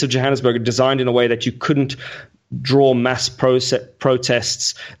streets of Johannesburg are designed in a way that you couldn't draw mass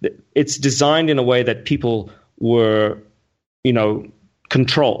protests. It's designed in a way that people were,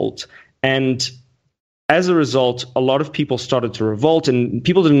 controlled. And as a result, a lot of people started to revolt, and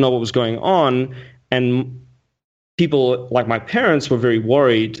people didn't know what was going on. And people like my parents were very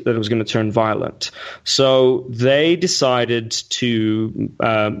worried that it was going to turn violent. So they decided to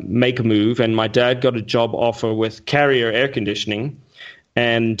make a move, and my dad got a job offer with Carrier Air Conditioning,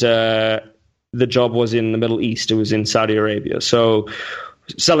 and the job was in the Middle East. It was in Saudi Arabia. So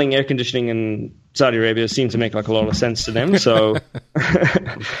selling air conditioning in Saudi Arabia seemed to make like a lot of sense to them. So,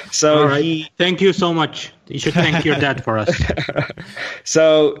 All right. Thank you so much. You should thank your dad for us.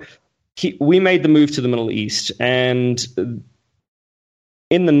 So we made the move to the Middle East, and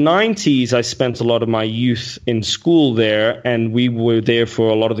in the 90s, I spent a lot of my youth in school there, and we were there for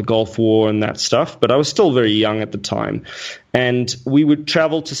a lot of the Gulf War and that stuff, but I was still very young at the time. And we would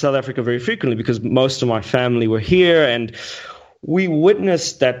travel to South Africa very frequently because most of my family were here, and we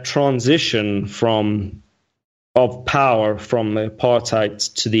witnessed that transition of power from the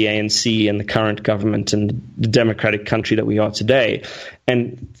apartheid to the ANC and the current government and the democratic country that we are today.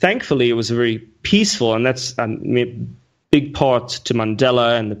 And thankfully, it was very peaceful, and that's big part to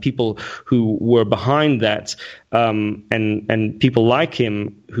Mandela and the people who were behind that, and people like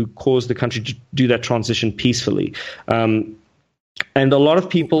him who caused the country to do that transition peacefully. And a lot of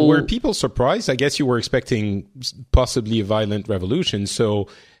people... Were people surprised? I guess you were expecting possibly a violent revolution. So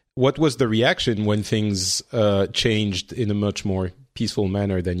what was the reaction when things changed in a much more peaceful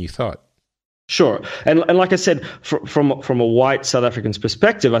manner than you thought? Sure. And like I said, from a white South African's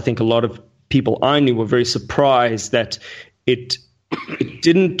perspective, I think a lot of people I knew were very surprised that it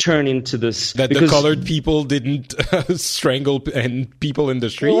didn't turn into this... That the colored people didn't strangle people in the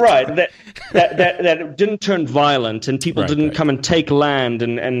street? Right. That it didn't turn violent, and people didn't come and take land,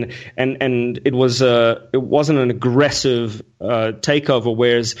 and it wasn't an aggressive takeover,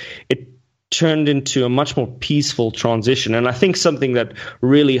 whereas it turned into a much more peaceful transition. And I think something that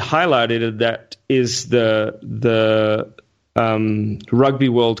really highlighted that is the Rugby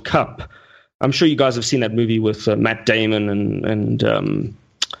World Cup. I'm sure you guys have seen that movie with Matt Damon and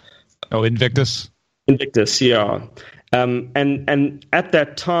Invictus. Invictus, yeah. And at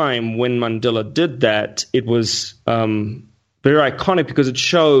that time when Mandela did that, it was very iconic because it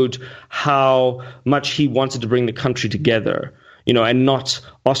showed how much he wanted to bring the country together, and not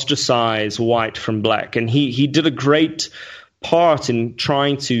ostracize white from black. And he did a great part in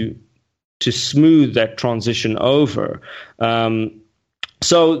trying to smooth that transition over.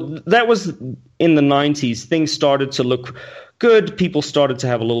 So that was in the 90s. Things started to look good. People started to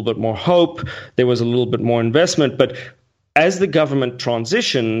have a little bit more hope. There was a little bit more investment. But as the government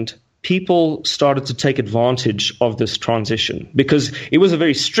transitioned, people started to take advantage of this transition because it was a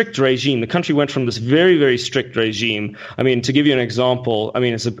very strict regime. The country went from this very, very strict regime. I mean, to give you an example,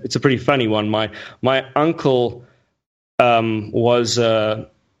 it's a pretty funny one. My uncle was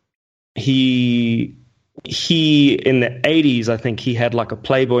he in the 80s, I think he had like a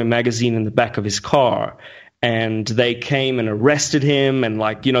Playboy magazine in the back of his car, and they came and arrested him. And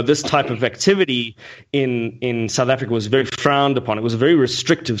this type of activity in South Africa was very frowned upon. It was a very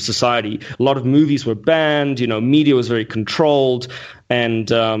restrictive society. A lot of movies were banned, media was very controlled, and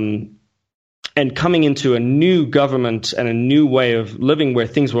coming into a new government and a new way of living where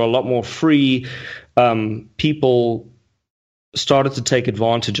things were a lot more free, people started to take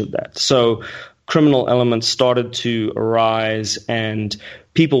advantage of that. So criminal elements started to arise, and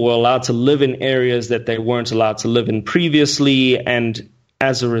people were allowed to live in areas that they weren't allowed to live in previously. And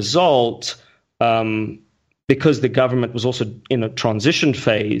as a result, because the government was also in a transition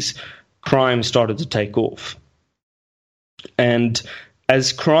phase, crime started to take off. And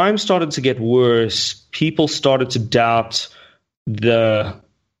as crime started to get worse, people started to doubt the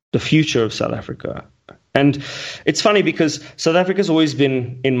future of South Africa. And it's funny because South Africa's always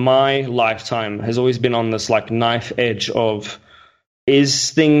been, in my lifetime, has always been on this knife edge of,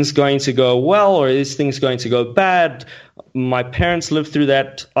 is things going to go well or is things going to go bad? My parents lived through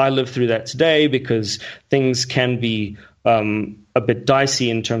that. I live through that today because things can be a bit dicey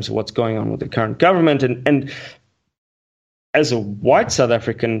in terms of what's going on with the current government. And as a white South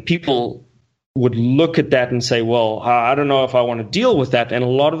African, people would look at that and say, well, I don't know if I want to deal with that. And a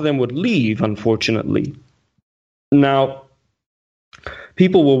lot of them would leave, unfortunately. Now,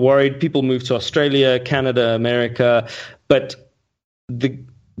 people were worried. People moved to Australia, Canada, America. But the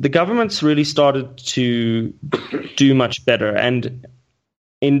governments really started to do much better. And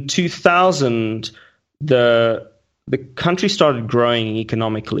in 2000, the country started growing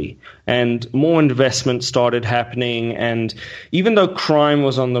economically and more investment started happening. And even though crime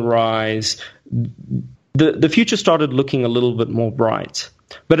was on the rise, the future started looking a little bit more bright.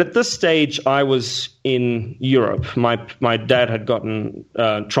 But at this stage, I was in Europe. My dad had gotten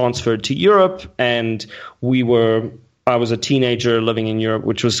transferred to Europe, and I was a teenager living in Europe,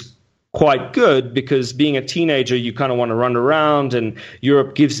 which was quite good because being a teenager, you kind of want to run around, and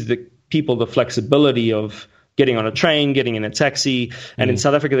Europe gives the people the flexibility of getting on a train, getting in a taxi. And in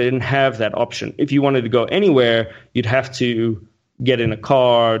South Africa, they didn't have that option. If you wanted to go anywhere, you'd have to get in a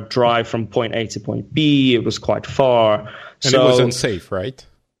car, drive from point A to point B. It was quite far. And it was unsafe, right?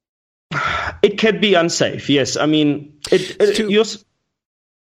 It can be unsafe, yes. I mean, go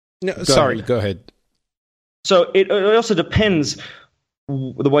ahead. So it also depends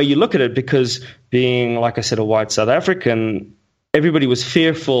the way you look at it, because being, like I said, a white South African, everybody was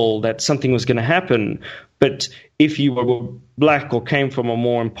fearful that something was going to happen. But if you were black or came from a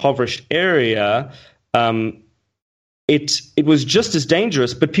more impoverished area, it was just as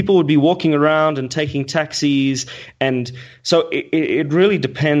dangerous, but people would be walking around and taking taxis. And so it really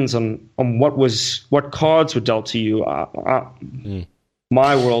depends on what cards were dealt to you.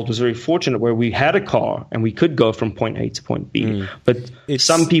 My world was very fortunate where we had a car and we could go from point A to point B. But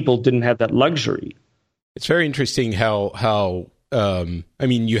some people didn't have that luxury. It's very interesting how I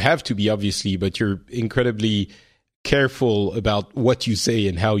mean, you have to be, obviously, but you're incredibly careful about what you say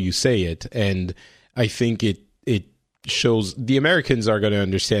and how you say it. And I think it shows the Americans are going to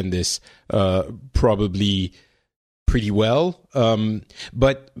understand this probably pretty well.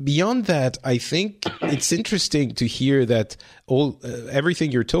 But beyond that, I think it's interesting to hear that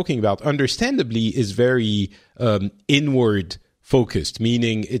everything you're talking about, understandably, is very inward focused,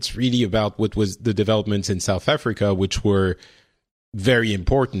 meaning it's really about what was the developments in South Africa, which were very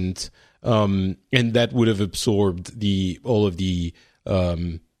important, and that would have absorbed all of the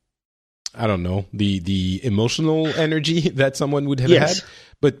I don't know, the emotional energy that someone would have had.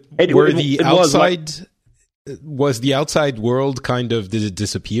 But was the outside world kind of, did it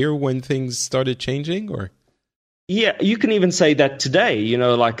disappear when things started changing, or? Yeah, you can even say that today.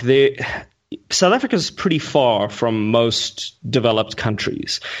 South Africa is pretty far from most developed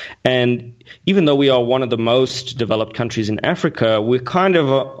countries. And even though we are one of the most developed countries in Africa, we're kind of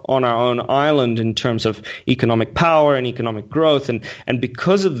on our own island in terms of economic power and economic growth. And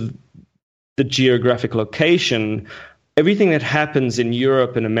because of the geographic location, everything that happens in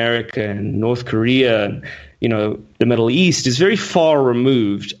Europe and America and North Korea and, the Middle East is very far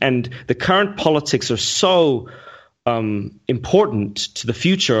removed. And the current politics are so important to the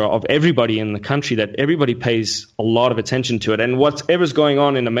future of everybody in the country that everybody pays a lot of attention to it. And whatever's going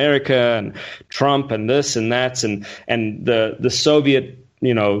on in America and Trump and this and that and the Soviet,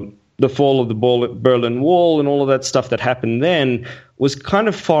 the fall of the Berlin Wall and all of that stuff that happened then was kind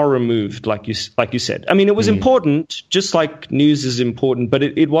of far removed, like you said. I mean, it was important, just like news is important, but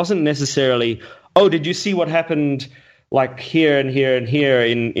it wasn't necessarily, oh, did you see what happened like here and here and here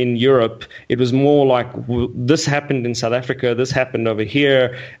in Europe? It was more like, this happened in South Africa, this happened over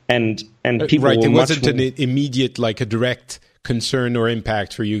here, and people right. Were it wasn't more... an immediate, like a direct concern or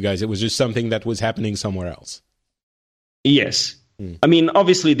impact for you guys. It was just something that was happening somewhere else. Yes. I mean,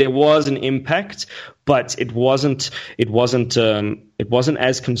 obviously there was an impact, but it wasn't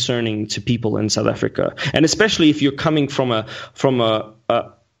as concerning to people in South Africa, and especially if you're coming from a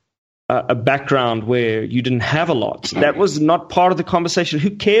background where you didn't have a lot. That was not part of the conversation.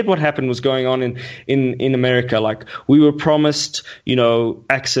 Who cared what was going on in America? Like, we were promised,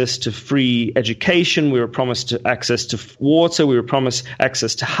 access to free education. We were promised access to water. We were promised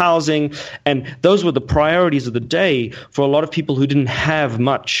access to housing. And those were the priorities of the day for a lot of people who didn't have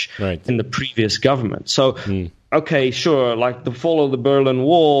much in the previous government. So, okay, sure, like the fall of the Berlin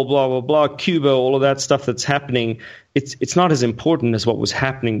Wall, blah, blah, blah, Cuba, all of that stuff that's happening, it's not as important as what was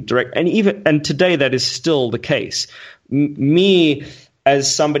happening direct. And today that is still the case. Me,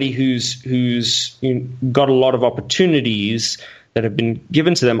 as somebody who's got a lot of opportunities that have been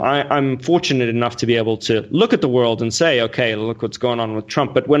given to them, I'm fortunate enough to be able to look at the world and say, okay, look what's going on with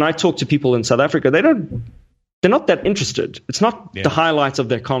Trump. But when I talk to people in South Africa, they're not that interested. It's not the highlights of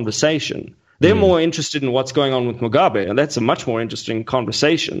their conversation. They're more interested in what's going on with Mugabe, and that's a much more interesting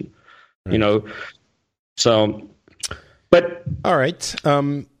conversation, So, but all right.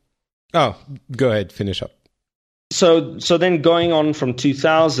 Go ahead, finish up. So then going on from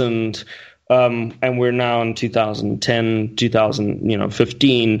 2000, and we're now in 2010,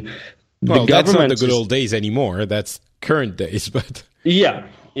 2015. Well, that's not the good old days anymore. That's current days, but yeah.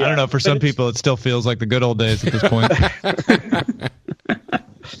 I don't know. For some people, it still feels like the good old days at this point.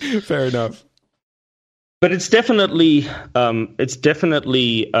 Fair enough. But it's definitely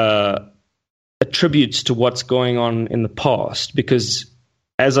attributes to what's going on in the past, because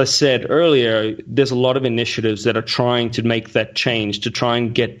as I said earlier, there's a lot of initiatives that are trying to make that change, to try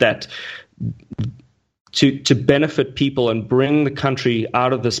and get that to benefit people and bring the country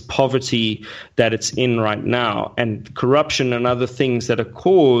out of this poverty that it's in right now. And corruption and other things that are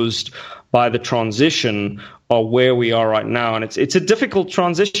caused by the transition are where we are right now. And it's a difficult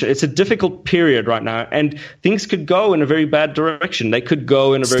transition. It's a difficult period right now. And things could go in a very bad direction. They could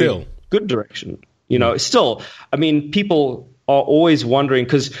go in a very good direction. Still, I mean, people are always wondering,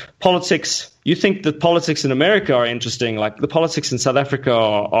 because politics, you think that politics in America are interesting, like the politics in South Africa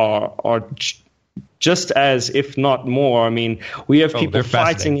are just as, if not more. I mean, we have people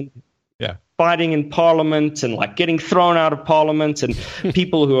fighting in parliament and like getting thrown out of parliament, and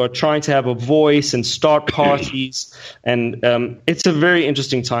people who are trying to have a voice and start parties. And it's a very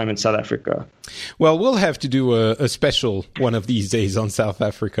interesting time in South Africa. Well, we'll have to do a special one of these days on South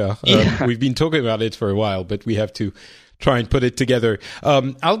Africa. We've been talking about it for a while, but we have to try and put it together.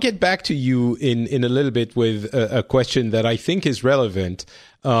 I'll get back to you in a little bit with a question that I think is relevant.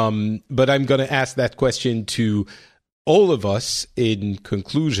 But I'm going to ask that question to all of us in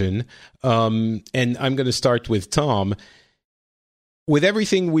conclusion. And I'm going to start with Tom. With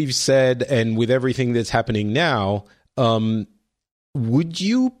everything we've said and with everything that's happening now, would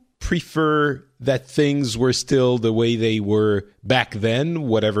you prefer that things were still the way they were back then,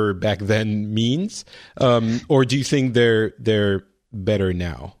 whatever back then means? Or do you think they're better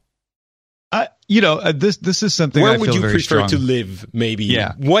now? This is something Where I feel would you very prefer strong. to live, maybe?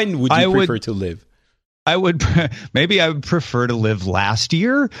 Yeah. When would you prefer to live? I would prefer to live last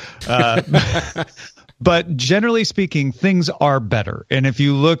year. But generally speaking, things are better. And if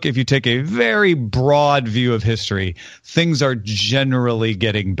you take a very broad view of history, things are generally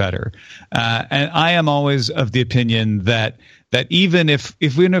getting better. And I am always of the opinion that even if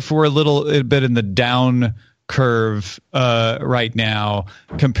we're a little bit in the down curve right now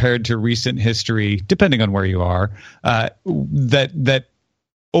compared to recent history, depending on where you are, that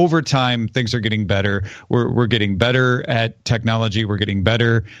over time things are getting better. We're getting better at technology. We're getting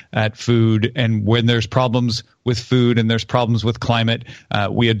better at food. And when there's problems with food and there's problems with climate,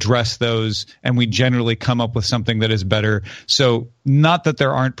 we address those and we generally come up with something that is better. So not that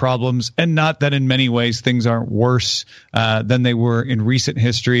there aren't problems, and not that in many ways things aren't worse than they were in recent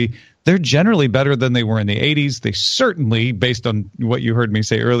history. They're generally better than they were in the 80s. They certainly, based on what you heard me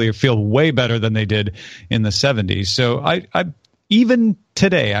say earlier, feel way better than they did in the 70s. So I even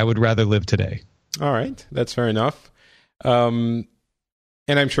today, I would rather live today. All right. That's fair enough. And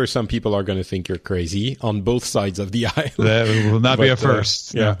I'm sure some people are going to think you're crazy on both sides of the aisle. That will not be a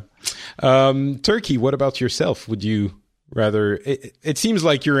first. Yeah. Turkey, what about yourself? Would you rather... It seems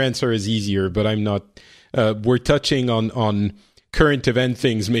like your answer is easier, but I'm not... we're touching on current event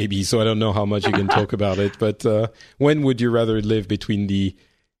things maybe, so I don't know how much you can talk about it. But when would you rather live, between the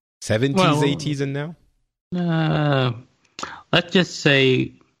 70s, 80s, and now? Let's just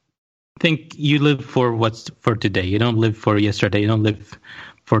say, think you live for what's for today. You don't live for yesterday. You don't live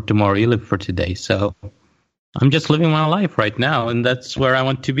for tomorrow. You live for today. So I'm just living my life right now, and that's where I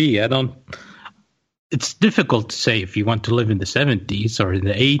want to be. It's difficult to say if you want to live in the 70s or in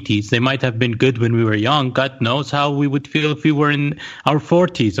the 80s. They might have been good when we were young. God knows how we would feel if we were in our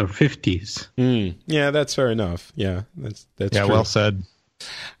 40s or 50s. Yeah, that's fair enough. Yeah, that's yeah, true. well said.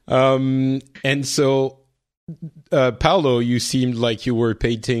 And so, Paolo, you seemed like you were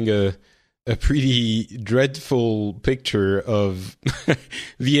painting a pretty dreadful picture of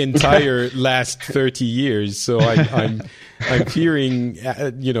the entire last 30 years. So I'm fearing,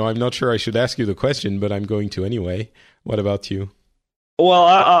 I'm not sure I should ask you the question, but I'm going to anyway. What about you? Well,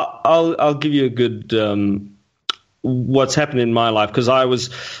 I'll give you a good what's happened in my life, because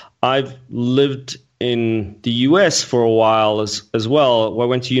I've lived in the US for a while as well. I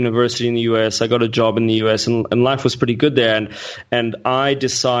went to university in the US. I got a job in the US, and life was pretty good there. And I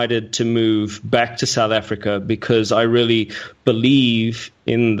decided to move back to South Africa because I really believe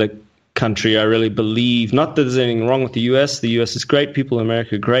in the country. I really believe, not that there's anything wrong with the US. The US is great. People in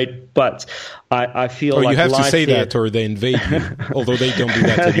America are great. But I feel like you have to say here, that or they invade you. Although they don't do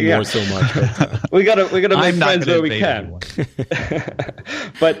that anymore so much. But, we gotta make friends where we can.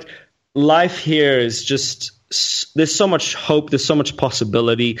 But life here is just, there's so much hope, there's so much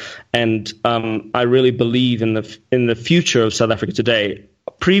possibility, and I really believe in the future of South Africa today.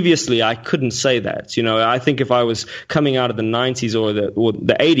 Previously, I couldn't say that. I think if I was coming out of the 90s or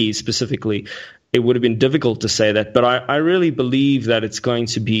the 80s specifically, it would have been difficult to say that. But I really believe that it's going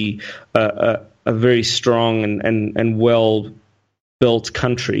to be a very strong and well built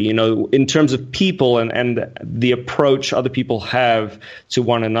country, in terms of people and the approach other people have to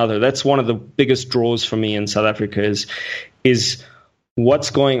one another. That's one of the biggest draws for me in South Africa is what's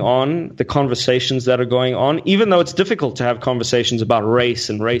going on, the conversations that are going on, even though it's difficult to have conversations about race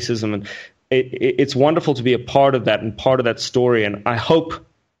and racism. And it's wonderful to be a part of that and part of that story. And I hope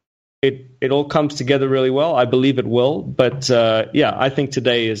it all comes together really well. I believe it will. But yeah, I think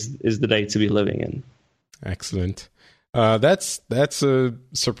today is the day to be living in. Excellent. That's a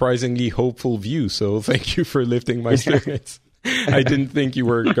surprisingly hopeful view. So thank you for lifting my spirits. I didn't think you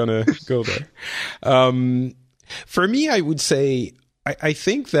were gonna go there. For me, I would say I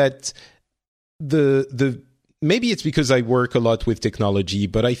think that the maybe it's because I work a lot with technology,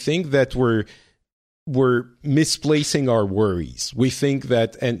 but I think that we're misplacing our worries. We think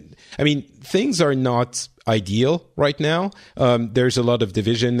that, and I mean, things are not ideal right now. There's a lot of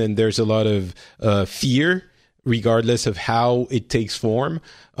division and there's a lot of fear, regardless of how it takes form.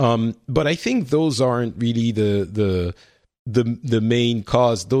 But I think those aren't really the main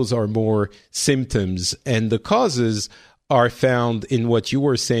cause. Those are more symptoms, and the causes are found in what you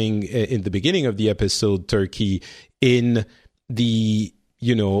were saying in the beginning of the episode, Turkey, in the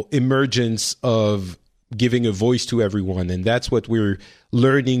emergence of giving a voice to everyone. And that's what we're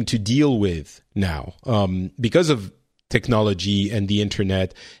learning to deal with now, because of technology and the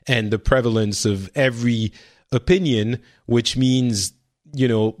internet and the prevalence of every opinion, which means,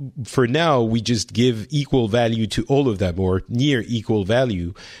 for now, we just give equal value to all of them, or near equal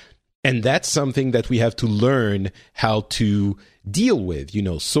value. And that's something that we have to learn how to deal with,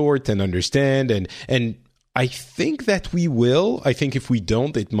 sort and understand. And I think that we will. I think if we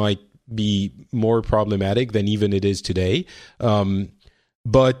don't, it might be more problematic than even it is today.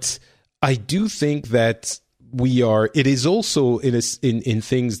 But I do think that it is also in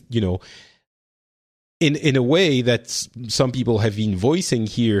things, in a way that some people have been voicing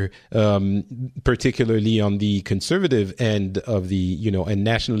here, particularly on the conservative end of the, and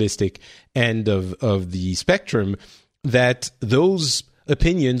nationalistic end of the spectrum, that those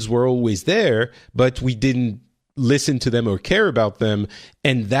opinions were always there, but we didn't listen to them or care about them.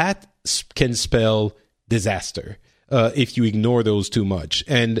 And that can spell disaster if you ignore those too much.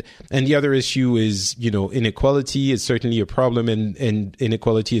 And the other issue is, inequality is certainly a problem, and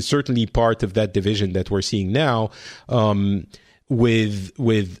inequality is certainly part of that division that we're seeing now,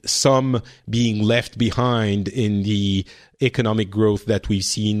 with some being left behind in the economic growth that we've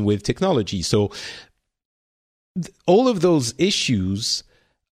seen with technology. So all of those issues,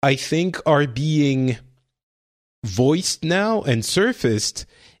 I think, are being voiced now and surfaced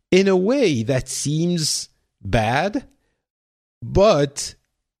in a way that seems bad, but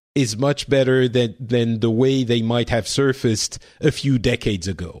is much better than the way they might have surfaced a few decades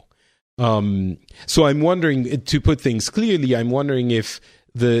ago. So I'm wondering, to put things clearly, I'm wondering if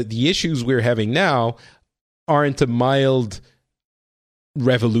the issues we're having now aren't a mild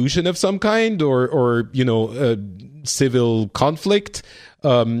revolution of some kind, or a civil conflict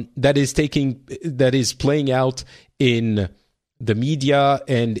that is playing out in the media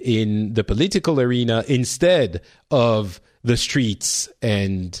and in the political arena instead of the streets,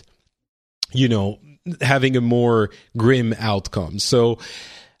 and having a more grim outcome. So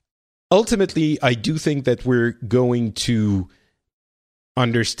ultimately, I do think that we're going to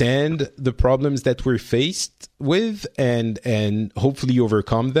understand the problems that we're faced with and hopefully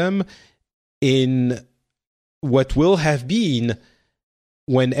overcome them in what will have been,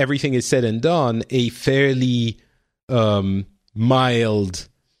 when everything is said and done, a fairly mild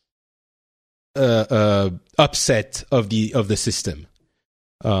upset of the system,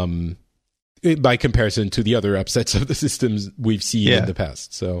 by comparison to the other upsets of the systems we've seen in the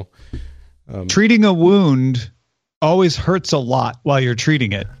past. So treating a wound always hurts a lot while you're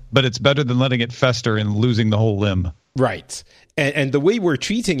treating it, but it's better than letting it fester and losing the whole limb. Right. And the way we're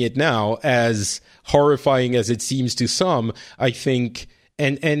treating it now, as horrifying as it seems to some, I think,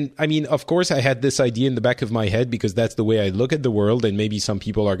 and I mean, of course, I had this idea in the back of my head because that's the way I look at the world, and maybe some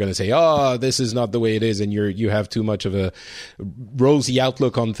people are going to say, "Oh, this is not the way it is, and you have too much of a rosy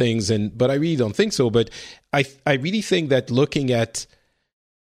outlook on things." But I really don't think so. But I really think that looking at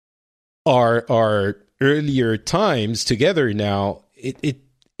our earlier times together now,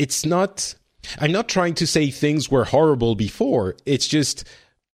 it's not. I'm not trying to say things were horrible before. It's just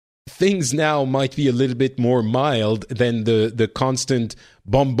things now might be a little bit more mild than the constant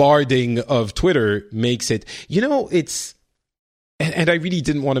bombarding of Twitter makes it. It's, and I really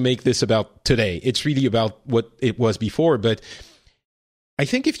didn't want to make this about today. It's really about what it was before. But I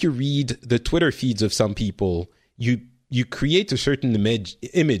think if you read the Twitter feeds of some people, you create a certain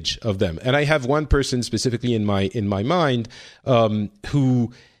image of them. And I have one person specifically in my mind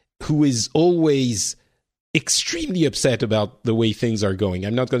who is always extremely upset about the way things are going.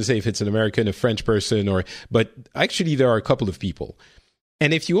 I'm not going to say if it's an American, a French person, but actually there are a couple of people.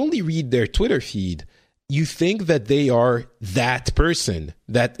 And if you only read their Twitter feed, you think that they are that person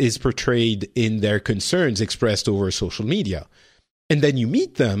that is portrayed in their concerns expressed over social media. And then you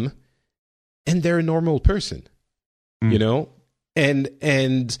meet them and they're a normal person, you know?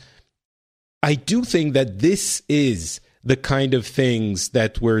 And I do think that this is the kind of things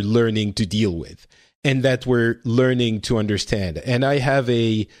that we're learning to deal with and that we're learning to understand. And I have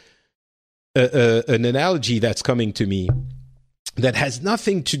an analogy that's coming to me that has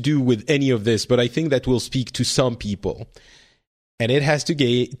nothing to do with any of this, but I think that will speak to some people. And it has to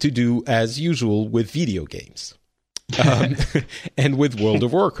do, as usual, with video games and with World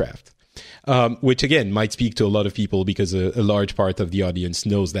of Warcraft, which, again, might speak to a lot of people because a large part of the audience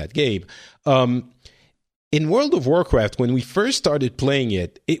knows that game. In World of Warcraft, when we first started playing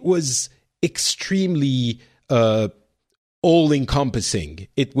it, it was extremely all-encompassing.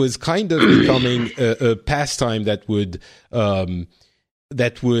 It was kind of becoming a pastime that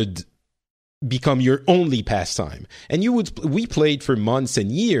would become your only pastime. And we played for months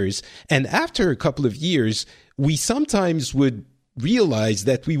and years, and after a couple of years, we sometimes would realize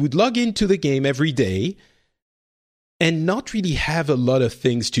that we would log into the game every day and not really have a lot of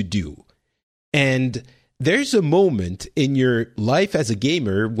things to do. And there's a moment in your life as a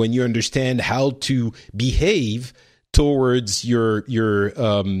gamer when you understand how to behave towards your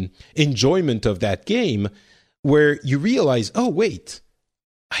enjoyment of that game, where you realize, oh, wait,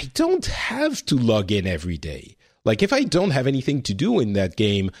 I don't have to log in every day. Like, if I don't have anything to do in that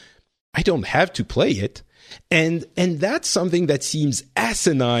game, I don't have to play it. And that's something that seems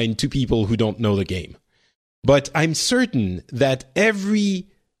asinine to people who don't know the game. But I'm certain that every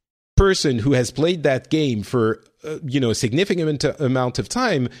person who has played that game for a significant amount of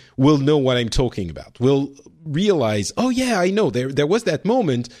time will know what I'm talking about. Will realize, oh yeah, I know there was that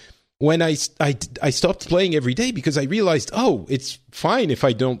moment when I stopped playing every day because I realized, oh, it's fine if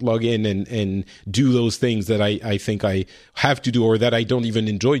I don't log in and do those things that I think I have to do or that I don't even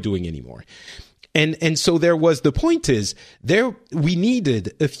enjoy doing anymore. And so the point is, we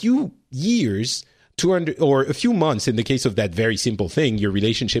needed a few years or a few months in the case of that very simple thing, your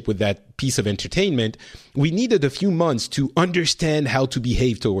relationship with that piece of entertainment. We needed a few months to understand how to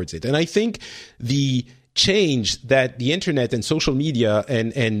behave towards it. And I think the change that the internet and social media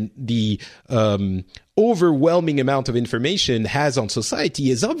and the overwhelming amount of information has on society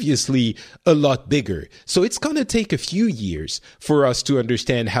is obviously a lot bigger. So it's going to take a few years for us to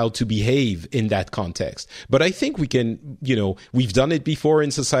understand how to behave in that context. But I think we can, we've done it before in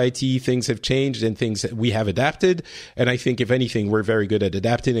society. Things have changed and we have adapted. And I think if anything, we're very good at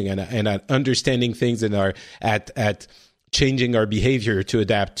adapting and at understanding things and are at changing our behavior to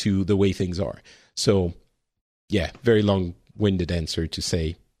adapt to the way things are. So yeah, very long-winded answer to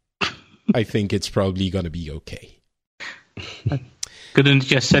say, I think it's probably going to be okay. Couldn't you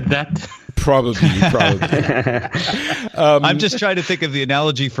just said that? Probably. I'm just trying to think of the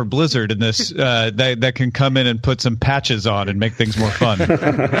analogy for Blizzard in this that can come in and put some patches on and make things more fun.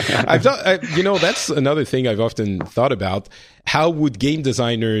 I've thought, that's another thing I've often thought about. How would game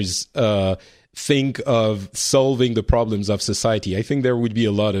designers think of solving the problems of society? I think there would be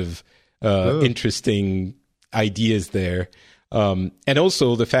a lot of interesting ideas there. And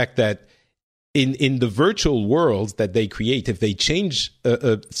also the fact that in the virtual worlds that they create, if they change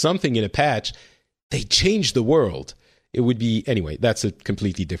something in a patch, they change the world. It would be, anyway, that's a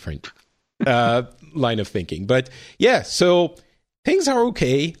completely different line of thinking. But yeah, so things are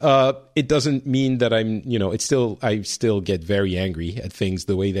okay. It doesn't mean that I still get very angry at things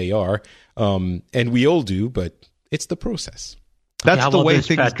the way they are. And we all do, but it's the process. That's the way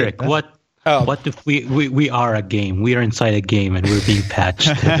things Patrick, get. What if we are a game? We are inside a game and we're being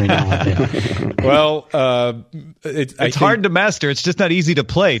patched every now and then. Well, it's hard to master. It's just not easy to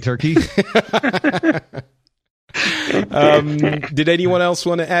play, Turkey. Did anyone else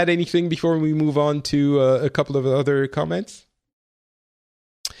want to add anything before we move on to a couple of other comments?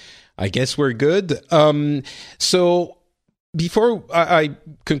 I guess we're good. So before I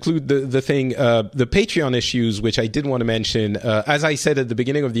conclude the thing, the Patreon issues, which I did want to mention, as I said at the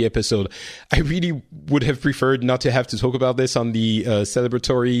beginning of the episode, I really would have preferred not to have to talk about this on the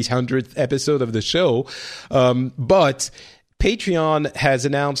celebratory 100th episode of the show. But Patreon has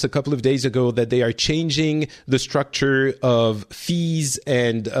announced a couple of days ago that they are changing the structure of fees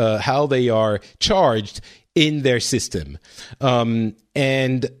and how they are charged in their system. And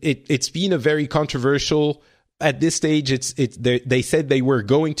it's been a very controversial. At this stage, they said they were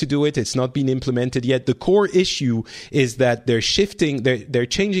going to do it. It's not been implemented yet. The core issue is that they're changing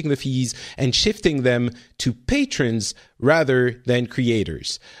the fees and shifting them to patrons rather than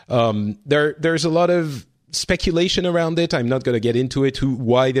creators. There's a lot of speculation around it. I'm not going to get into it,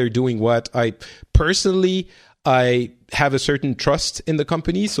 why they're doing what. I have a certain trust in the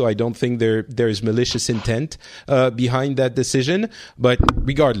company, so I don't think there's malicious intent behind that decision. But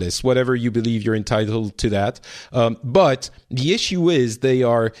regardless, whatever you believe, you're entitled to that. But the issue is they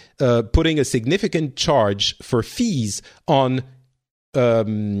are putting a significant charge for fees on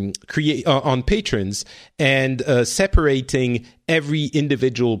patrons and separating every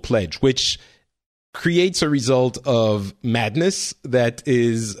individual pledge, which creates a result of madness that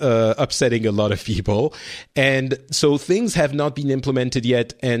is upsetting a lot of people. And so things have not been implemented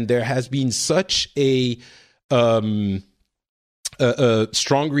yet, and there has been such a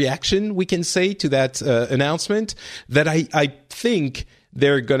strong reaction, we can say, to that announcement that I think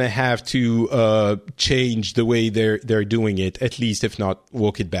they're going to have to change the way they're doing it, at least, if not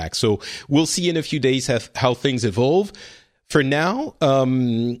walk it back. So we'll see in a few days how things evolve. For now,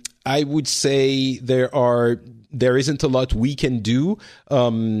 I would say there isn't a lot we can do.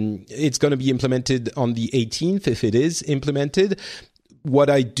 It's going to be implemented on the 18th, if it is implemented. What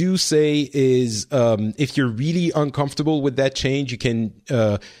I do say is, if you're really uncomfortable with that change, you can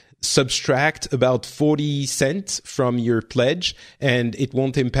subtract about 40 cents from your pledge, and it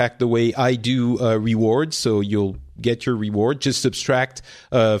won't impact the way I do rewards. So you'll get your reward. Just subtract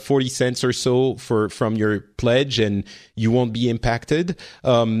 40 cents or so from your pledge, and you won't be impacted.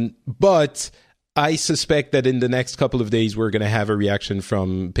 But I suspect that in the next couple of days, we're going to have a reaction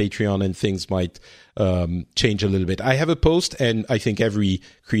from Patreon, and things might change a little bit. I have a post, and I think every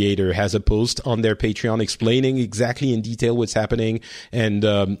creator has a post on their Patreon explaining exactly in detail what's happening and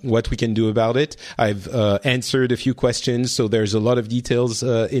what we can do about it. I've answered a few questions, so there's a lot of details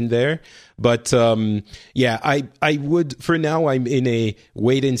in there. But I would, for now, I'm in a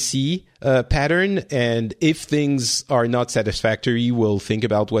wait and see pattern, and if things are not satisfactory, we'll think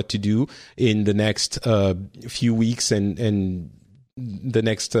about what to do in the next few weeks and the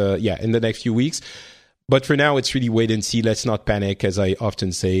next in the next few weeks. But for now, it's really wait and see. Let's not panic, as I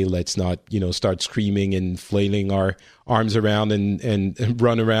often say. Let's not start screaming and flailing our arms around and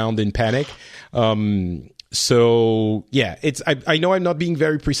run around in panic. So yeah, I know I'm not being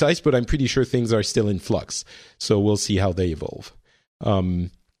very precise, but I'm pretty sure things are still in flux. So we'll see how they evolve.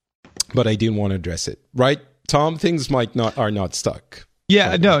 But I didn't want to address it, right, Tom? Things are not stuck.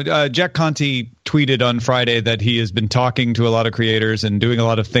 Yeah, no, Jack Conte tweeted on Friday that he has been talking to a lot of creators and doing a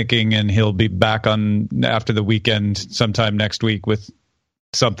lot of thinking, and he'll be back on after the weekend sometime next week with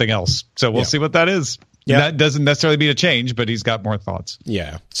something else. So we'll see what that is. Yeah. That doesn't necessarily mean a change, but he's got more thoughts.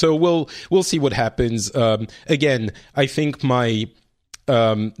 Yeah. So we'll see what happens. Again, I think there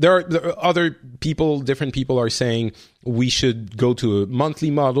are other people, different people are saying we should go to a monthly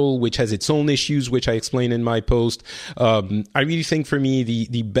model, which has its own issues, which I explain in my post. I really think for me,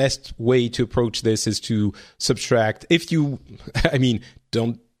 the best way to approach this is to subtract.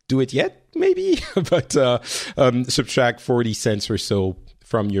 Don't do it yet, maybe, but subtract 40 cents or so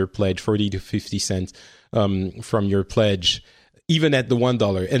from your pledge, 40 to 50 cents from your pledge, even at the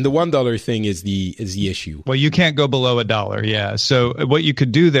 $1. And the $1 thing is the issue. Well, you can't go below $1. Yeah. So what you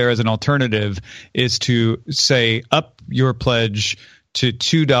could do there as an alternative is to say up your pledge to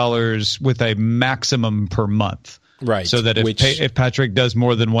 $2 with a maximum per month. Right. So that if Patrick does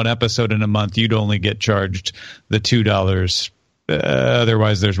more than one episode in a month, you'd only get charged the $2.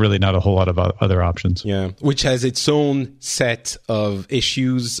 Otherwise, there's really not a whole lot of other options. Yeah, which has its own set of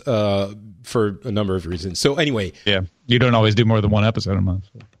issues for a number of reasons. So anyway. Yeah, you don't always do more than one episode a month.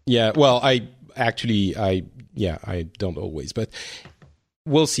 Yeah, well, I don't always. But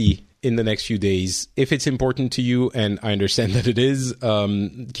we'll see in the next few days. If it's important to you, and I understand that it is,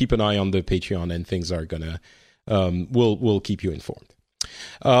 keep an eye on the Patreon, and things are going to... We'll keep you informed.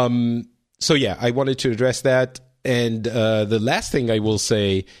 So yeah, I wanted to address that. And the last thing I will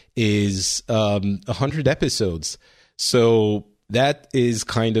say is 100 episodes. So that is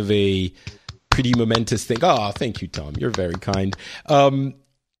kind of a pretty momentous thing. Oh, thank you, Tom. You're very kind.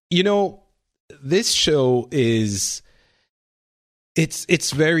 This show is...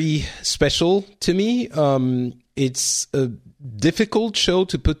 It's very special to me. It's a difficult show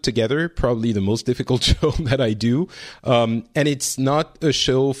to put together, probably the most difficult show that I do. And it's not a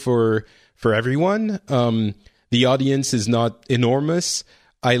show for everyone. The audience is not enormous.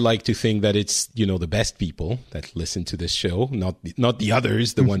 I like to think that it's, the best people that listen to this show, not the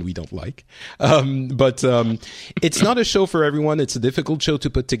others, the one we don't like. But it's not a show for everyone. It's a difficult show to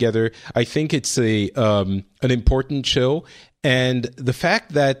put together. I think it's an important show. And the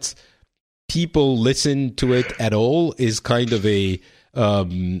fact that people listen to it at all is kind of a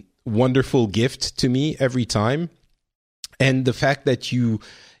wonderful gift to me every time. And the fact that you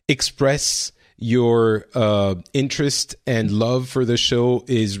express your interest and love for the show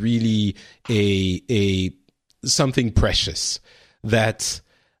is really a something precious that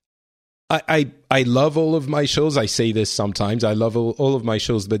I love all of my shows. I say this sometimes. I love all of my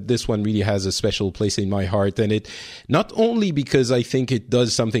shows, but this one really has a special place in my heart. And it not only because I think it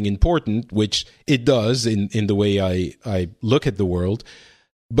does something important, which it does in the way I look at the world,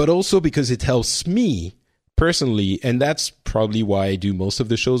 but also because it helps me personally. And that's probably why I do most of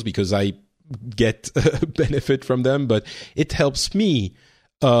the shows, because I get benefit from them. But it helps me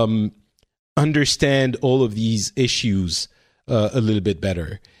understand all of these issues a little bit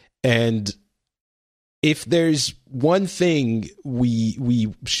better. And if there's one thing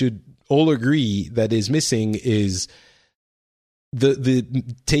we should all agree that is missing, is the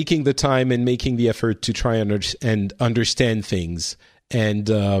taking the time and making the effort to try and understand things. And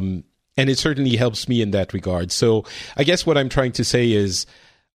it certainly helps me in that regard. So I guess what I'm trying to say is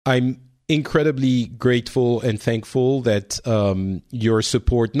I'm incredibly grateful and thankful that your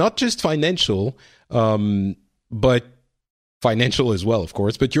support, not just financial, but financial as well, of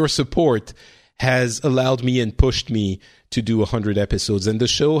course, but your support has allowed me and pushed me to do 100 episodes. And the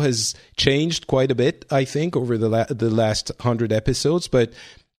show has changed quite a bit, I think, over the last 100 episodes, but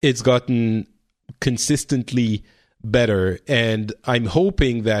it's gotten consistently better. And I'm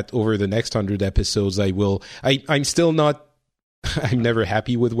hoping that over the next 100 episodes, I'm still not, I'm never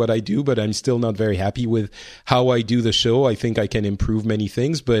happy with what I do, but I'm still not very happy with how I do the show. I think I can improve many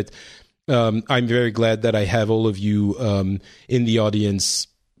things, but I'm very glad that I have all of you in the audience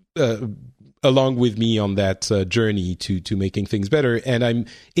along with me on that journey to making things better. And I'm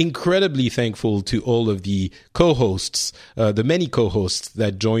incredibly thankful to all of the co-hosts, the many co-hosts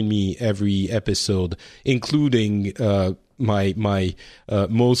that join me every episode, including my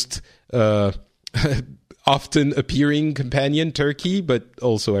most often appearing companion, Turkey, but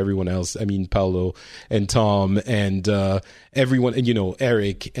also everyone else. I mean, Paolo and Tom and everyone, and,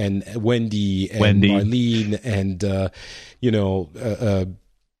 Eric and Wendy and Marlene and,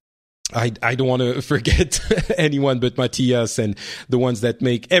 I don't want to forget anyone, but Matthias and the ones that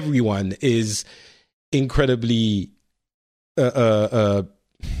make everyone is incredibly, I'm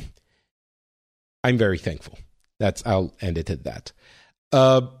very thankful. I'll end it at that.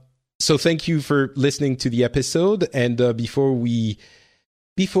 So thank you for listening to the episode. And before we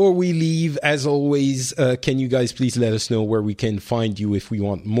leave, as always, can you guys please let us know where we can find you if we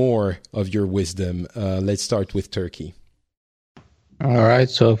want more of your wisdom? Let's start with Turkey. All right.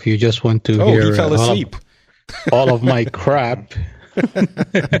 So if you just want to hear he fell asleep. all of my crap,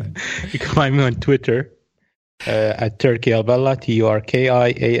 you can find me on Twitter at Turkey Albella,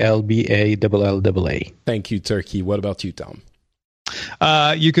 TurkiAlballa. Thank you, Turkey. What about you, Tom?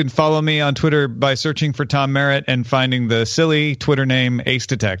 You can follow me on Twitter by searching for Tom Merritt and finding the silly Twitter name Ace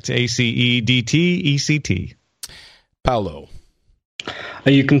Detect, ACEDTECT. Paolo.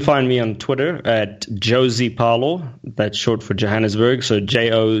 You can find me on Twitter at Josie Paulo. That's short for Johannesburg, so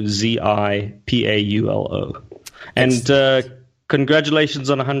JOZIPAULO. And congratulations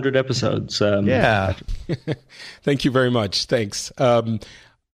on 100 episodes. Yeah. Thank you very much. Thanks.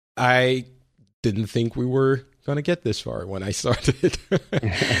 I didn't think we were going to get this far when I started.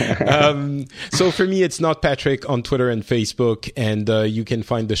 So for me, it's Not Patrick on Twitter and Facebook, and you can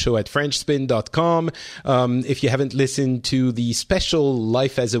find the show at FrenchSpin.com. If you haven't listened to the special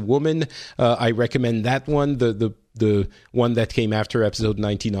Life as a Woman, I recommend that one. The one that came after episode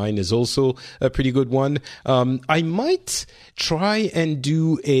 99 is also a pretty good one. I might try and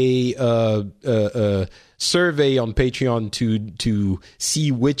do a survey on Patreon to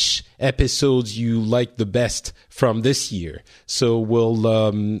see which episodes you like the best from this year. So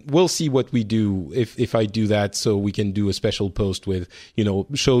we'll see what we do if I do that, so we can do a special post with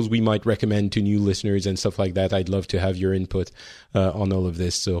shows we might recommend to new listeners and stuff like that. I'd love to have your input on all of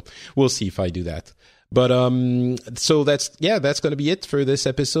this. So we'll see if I do that. But so that's going to be it for this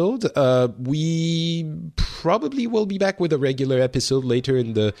episode. We probably will be back with a regular episode later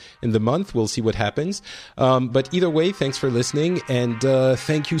in the month. We'll see what happens. But either way, thanks for listening, and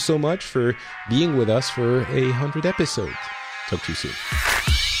thank you so much for being with us for 100 episodes. Talk to you soon.